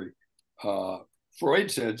theory. Freud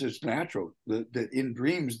says it's natural that in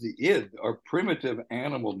dreams, the id, our primitive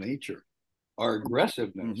animal nature, our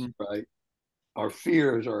aggressiveness, right? Our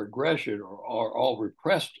fears, our aggression are all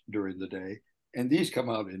repressed during the day. And these come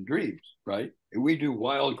out in dreams, right? And we do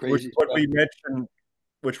wild, crazy stuff.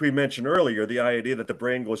 Which we mentioned earlier, the idea that the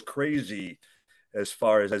brain goes crazy as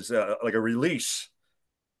far as like a release,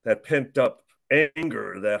 that pent up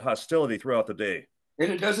anger, that hostility throughout the day.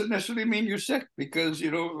 And it doesn't necessarily mean you're sick, because,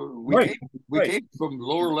 you know, we came from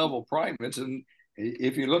lower level primates. And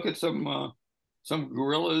if you look at some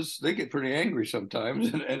gorillas, they get pretty angry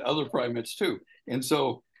sometimes, and other primates too. And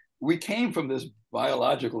so we came from this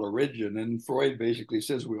biological origin, and Freud basically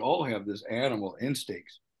says we all have this animal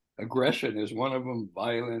instincts. Aggression is one of them,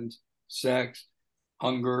 violence, sex,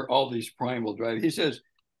 hunger, all these primal drives. He says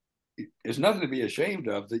it's nothing to be ashamed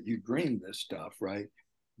of that you dream this stuff, right?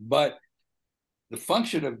 But the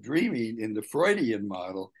function of dreaming in the Freudian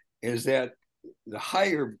model is that the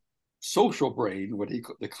higher social brain, what he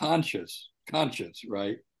called the conscience,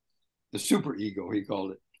 right? The superego, he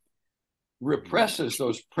called it, represses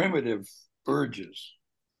those primitive urges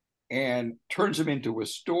and turns them into a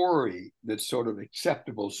story that's sort of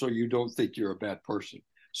acceptable, so you don't think you're a bad person.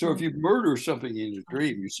 So if you murder something in a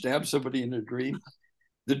dream, you stab somebody in a dream,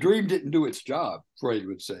 the dream didn't do its job, Freud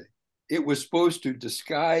would say. It was supposed to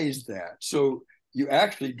disguise that. So you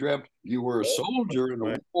actually dreamt you were a soldier in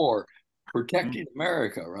a war protecting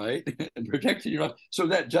America, right? And protecting your life. So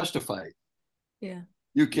that justified. Yeah.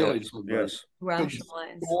 You killing somebody. Yes.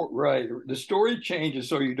 Rationalize. Right. The story changes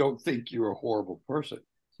so you don't think you're a horrible person.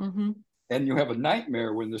 And you have a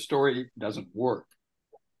nightmare when the story doesn't work.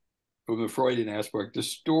 From the Freudian aspect, the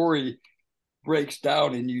story breaks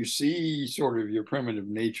down and you see sort of your primitive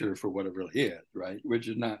nature for what it really is, right? Which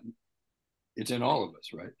is not, it's in all of us,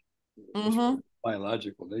 right?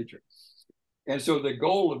 Biological nature. And so the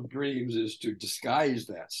goal of dreams is to disguise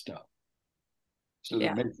that stuff, so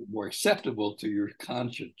that makes it more acceptable to your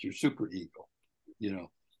conscience, your superego, you know.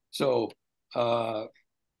 So, but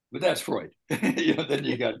that's Freud. You know, then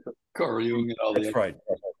you got Carl Jung and all the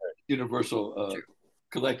universal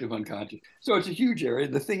collective unconscious. So it's a huge area.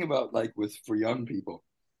 The thing about, like, for young people,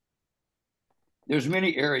 there's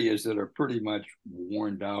many areas that are pretty much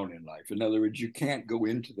worn down in life. In other words, you can't go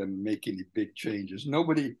into them and make any big changes.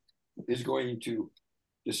 Nobody is going to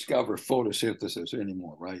discover photosynthesis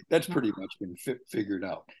anymore, right? That's pretty much been figured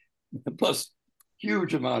out. Plus,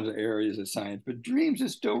 huge amounts of areas of science, but dreams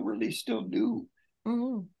is still new.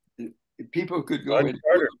 People could go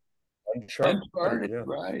uncharted,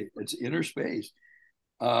 right? It's inner space.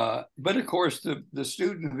 But of course, the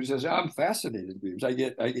student who says, "I'm fascinated with dreams," I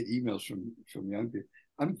get emails from young people.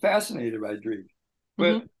 I'm fascinated by dreams,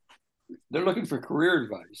 but they're looking for career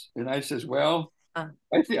advice, and I says, "Well,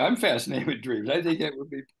 I think I'm fascinated with dreams. I think that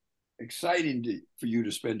would be exciting for you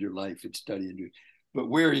to spend your life in studying dreams. But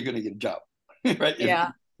where are you going to get a job?" Right?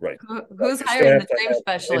 Yeah. Right. Who's hiring the dream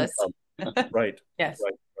specialist? Right. Yes.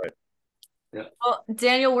 Right. Yeah. Well,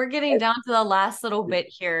 Daniel, we're getting down to the last little bit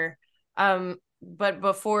here. But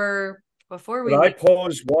before we I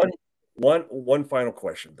pose one final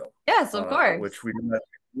question, though. Yes, of course. Which we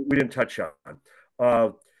didn't touch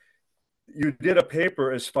on. You did a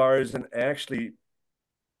paper as far as actually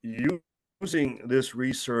using this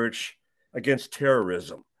research against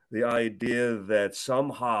terrorism. The idea that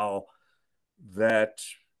somehow that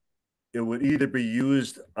it would either be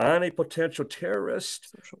used on a potential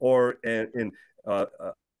terrorist or in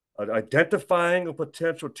identifying a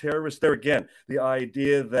potential terrorist. There again, the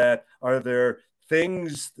idea that are there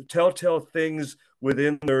things, telltale things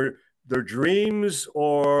within their dreams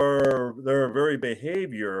or their very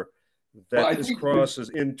behavior that this crosses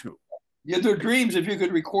into. Yeah, their dreams, if you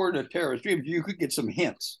could record a terrorist dream, you could get some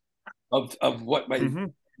hints of what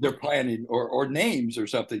they're planning, or names or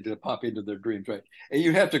something to pop into their dreams, right? And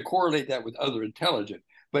you have to correlate that with other intelligence,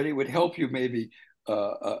 but it would help you maybe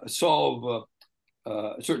solve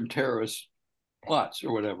certain terrorist plots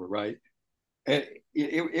or whatever, right? As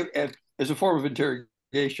a form of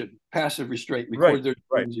interrogation, passive restraint, record their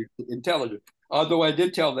dreams, intelligence. Although I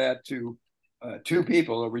did tell that to two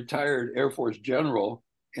people, a retired Air Force general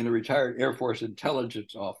and a retired Air Force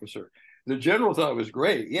intelligence officer. The general thought it was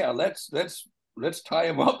great. Yeah, let's tie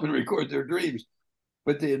them up and record their dreams.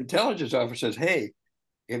 But the intelligence officer says, hey,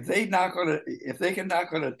 if they can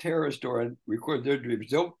knock on a terrorist door and record their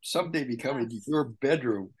dreams, they'll someday be coming to your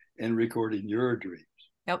bedroom and recording your dreams.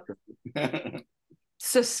 Yep.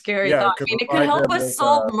 It's a scary thought. I mean, it could help us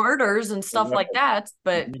solve murders and stuff like that,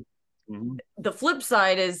 but the flip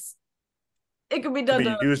side is it could be done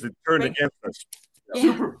to used to turn against us.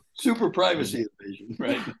 Super privacy invasion,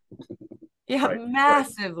 right? Yeah,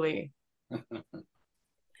 massively.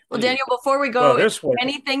 Well, Daniel, before we go,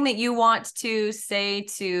 anything that you want to say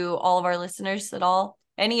to all of our listeners at all?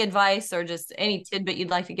 Any advice or just any tidbit you'd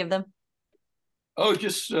like to give them? Oh,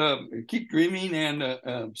 just keep dreaming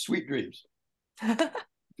and sweet dreams. And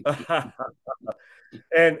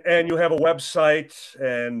you have a website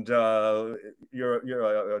and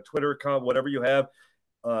your Twitter account, whatever you have.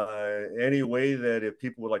 Any way that if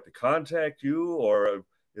people would like to contact you, or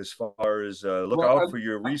as far as look out for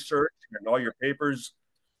your research and all your papers?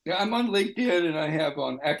 Yeah, I'm on LinkedIn, and I have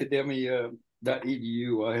on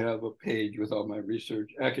academia.edu. I have a page with all my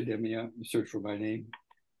research. Academia, search for my name,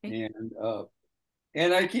 and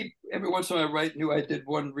I keep every once in a while I write new. I did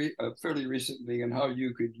one fairly recently on how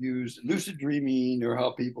you could use lucid dreaming, or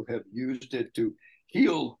how people have used it to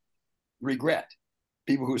heal regret.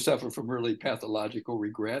 People who suffer from really pathological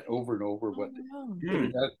regret over and over,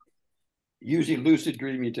 using lucid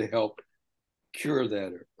dreaming to help cure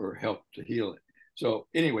that or help to heal it. So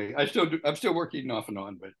anyway, I'm still working off and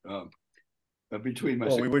on, but between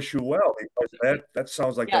myself. Well, we wish you well, because that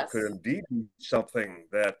sounds like that could indeed be something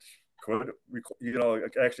that could,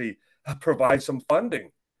 actually provide some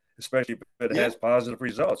funding, especially if it has positive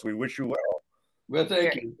results. We wish you well. Well,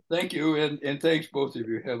 thank you, and thanks both of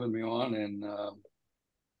you for having me on, and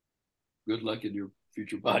good luck in your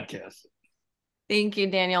future podcasts. Thank you,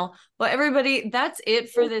 Daniel. Well, everybody, that's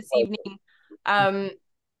it for this evening.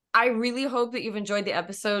 I really hope that you've enjoyed the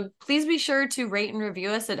episode. Please be sure to rate and review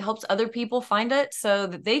us. It helps other people find it so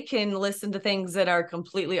that they can listen to things that are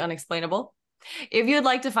completely unexplainable. If you'd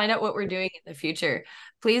like to find out what we're doing in the future,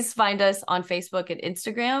 please find us on Facebook and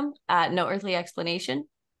Instagram at No Earthly Explanation.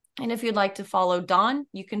 And if you'd like to follow Don,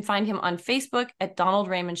 you can find him on Facebook at Donald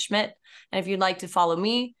Raymond Schmidt. And if you'd like to follow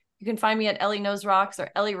me, you can find me at Ellie Knows Rocks or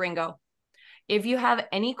Ellie Ringo. If you have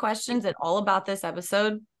any questions at all about this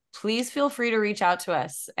episode, please feel free to reach out to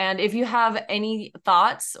us. And if you have any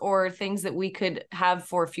thoughts or things that we could have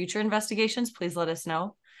for future investigations, please let us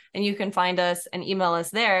know. And you can find us and email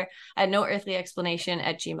us there at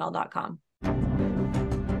noearthlyexplanation@gmail.com.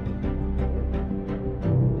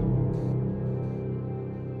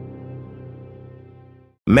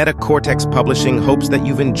 Metacortex Publishing hopes that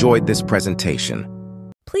you've enjoyed this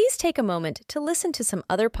presentation. Please take a moment to listen to some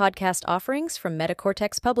other podcast offerings from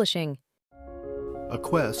Metacortex Publishing. A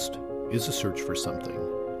quest is a search for something.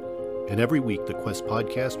 And every week, the Quest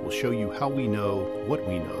podcast will show you how we know what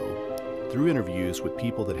we know through interviews with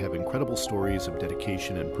people that have incredible stories of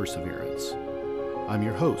dedication and perseverance. I'm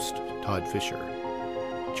your host, Todd Fisher.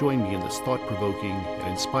 Join me in this thought-provoking and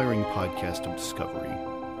inspiring podcast of discovery.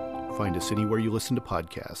 Find us anywhere you listen to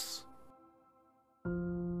podcasts.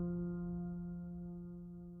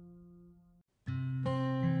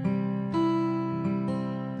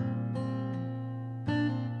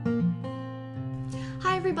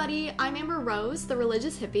 Everybody, I'm Amber Rose, the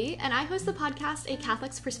religious hippie, and I host the podcast A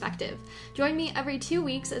Catholic's Perspective. Join me every 2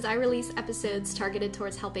 weeks as I release episodes targeted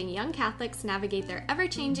towards helping young Catholics navigate their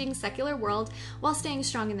ever-changing secular world while staying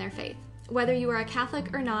strong in their faith. Whether you are a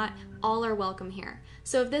Catholic or not, all are welcome here.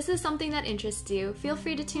 So if this is something that interests you, feel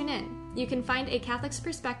free to tune in. You can find A Catholic's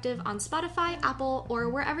Perspective on Spotify, Apple, or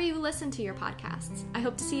wherever you listen to your podcasts. I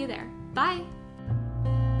hope to see you there. Bye!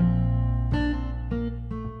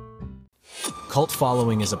 Cult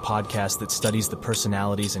Following is a podcast that studies the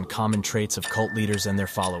personalities and common traits of cult leaders and their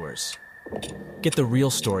followers. Get the real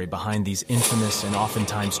story behind these infamous and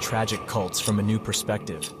oftentimes tragic cults from a new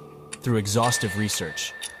perspective, through exhaustive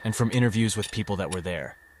research and from interviews with people that were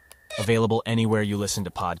there. Available anywhere you listen to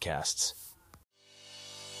podcasts.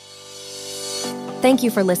 Thank you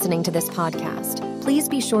for listening to this podcast. Please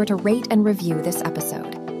be sure to rate and review this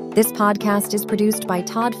episode. This podcast is produced by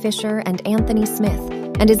Todd Fisher and Anthony Smith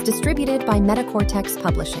and is distributed by Metacortex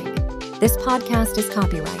Publishing. This podcast is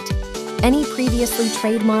copyright. Any previously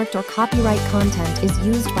trademarked or copyright content is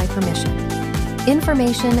used by permission.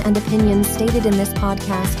 Information and opinions stated in this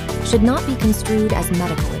podcast should not be construed as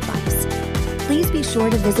medical advice. Please be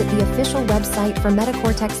sure to visit the official website for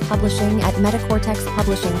Metacortex Publishing at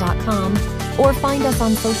metacortexpublishing.com or find us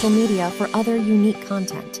on social media for other unique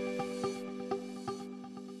content.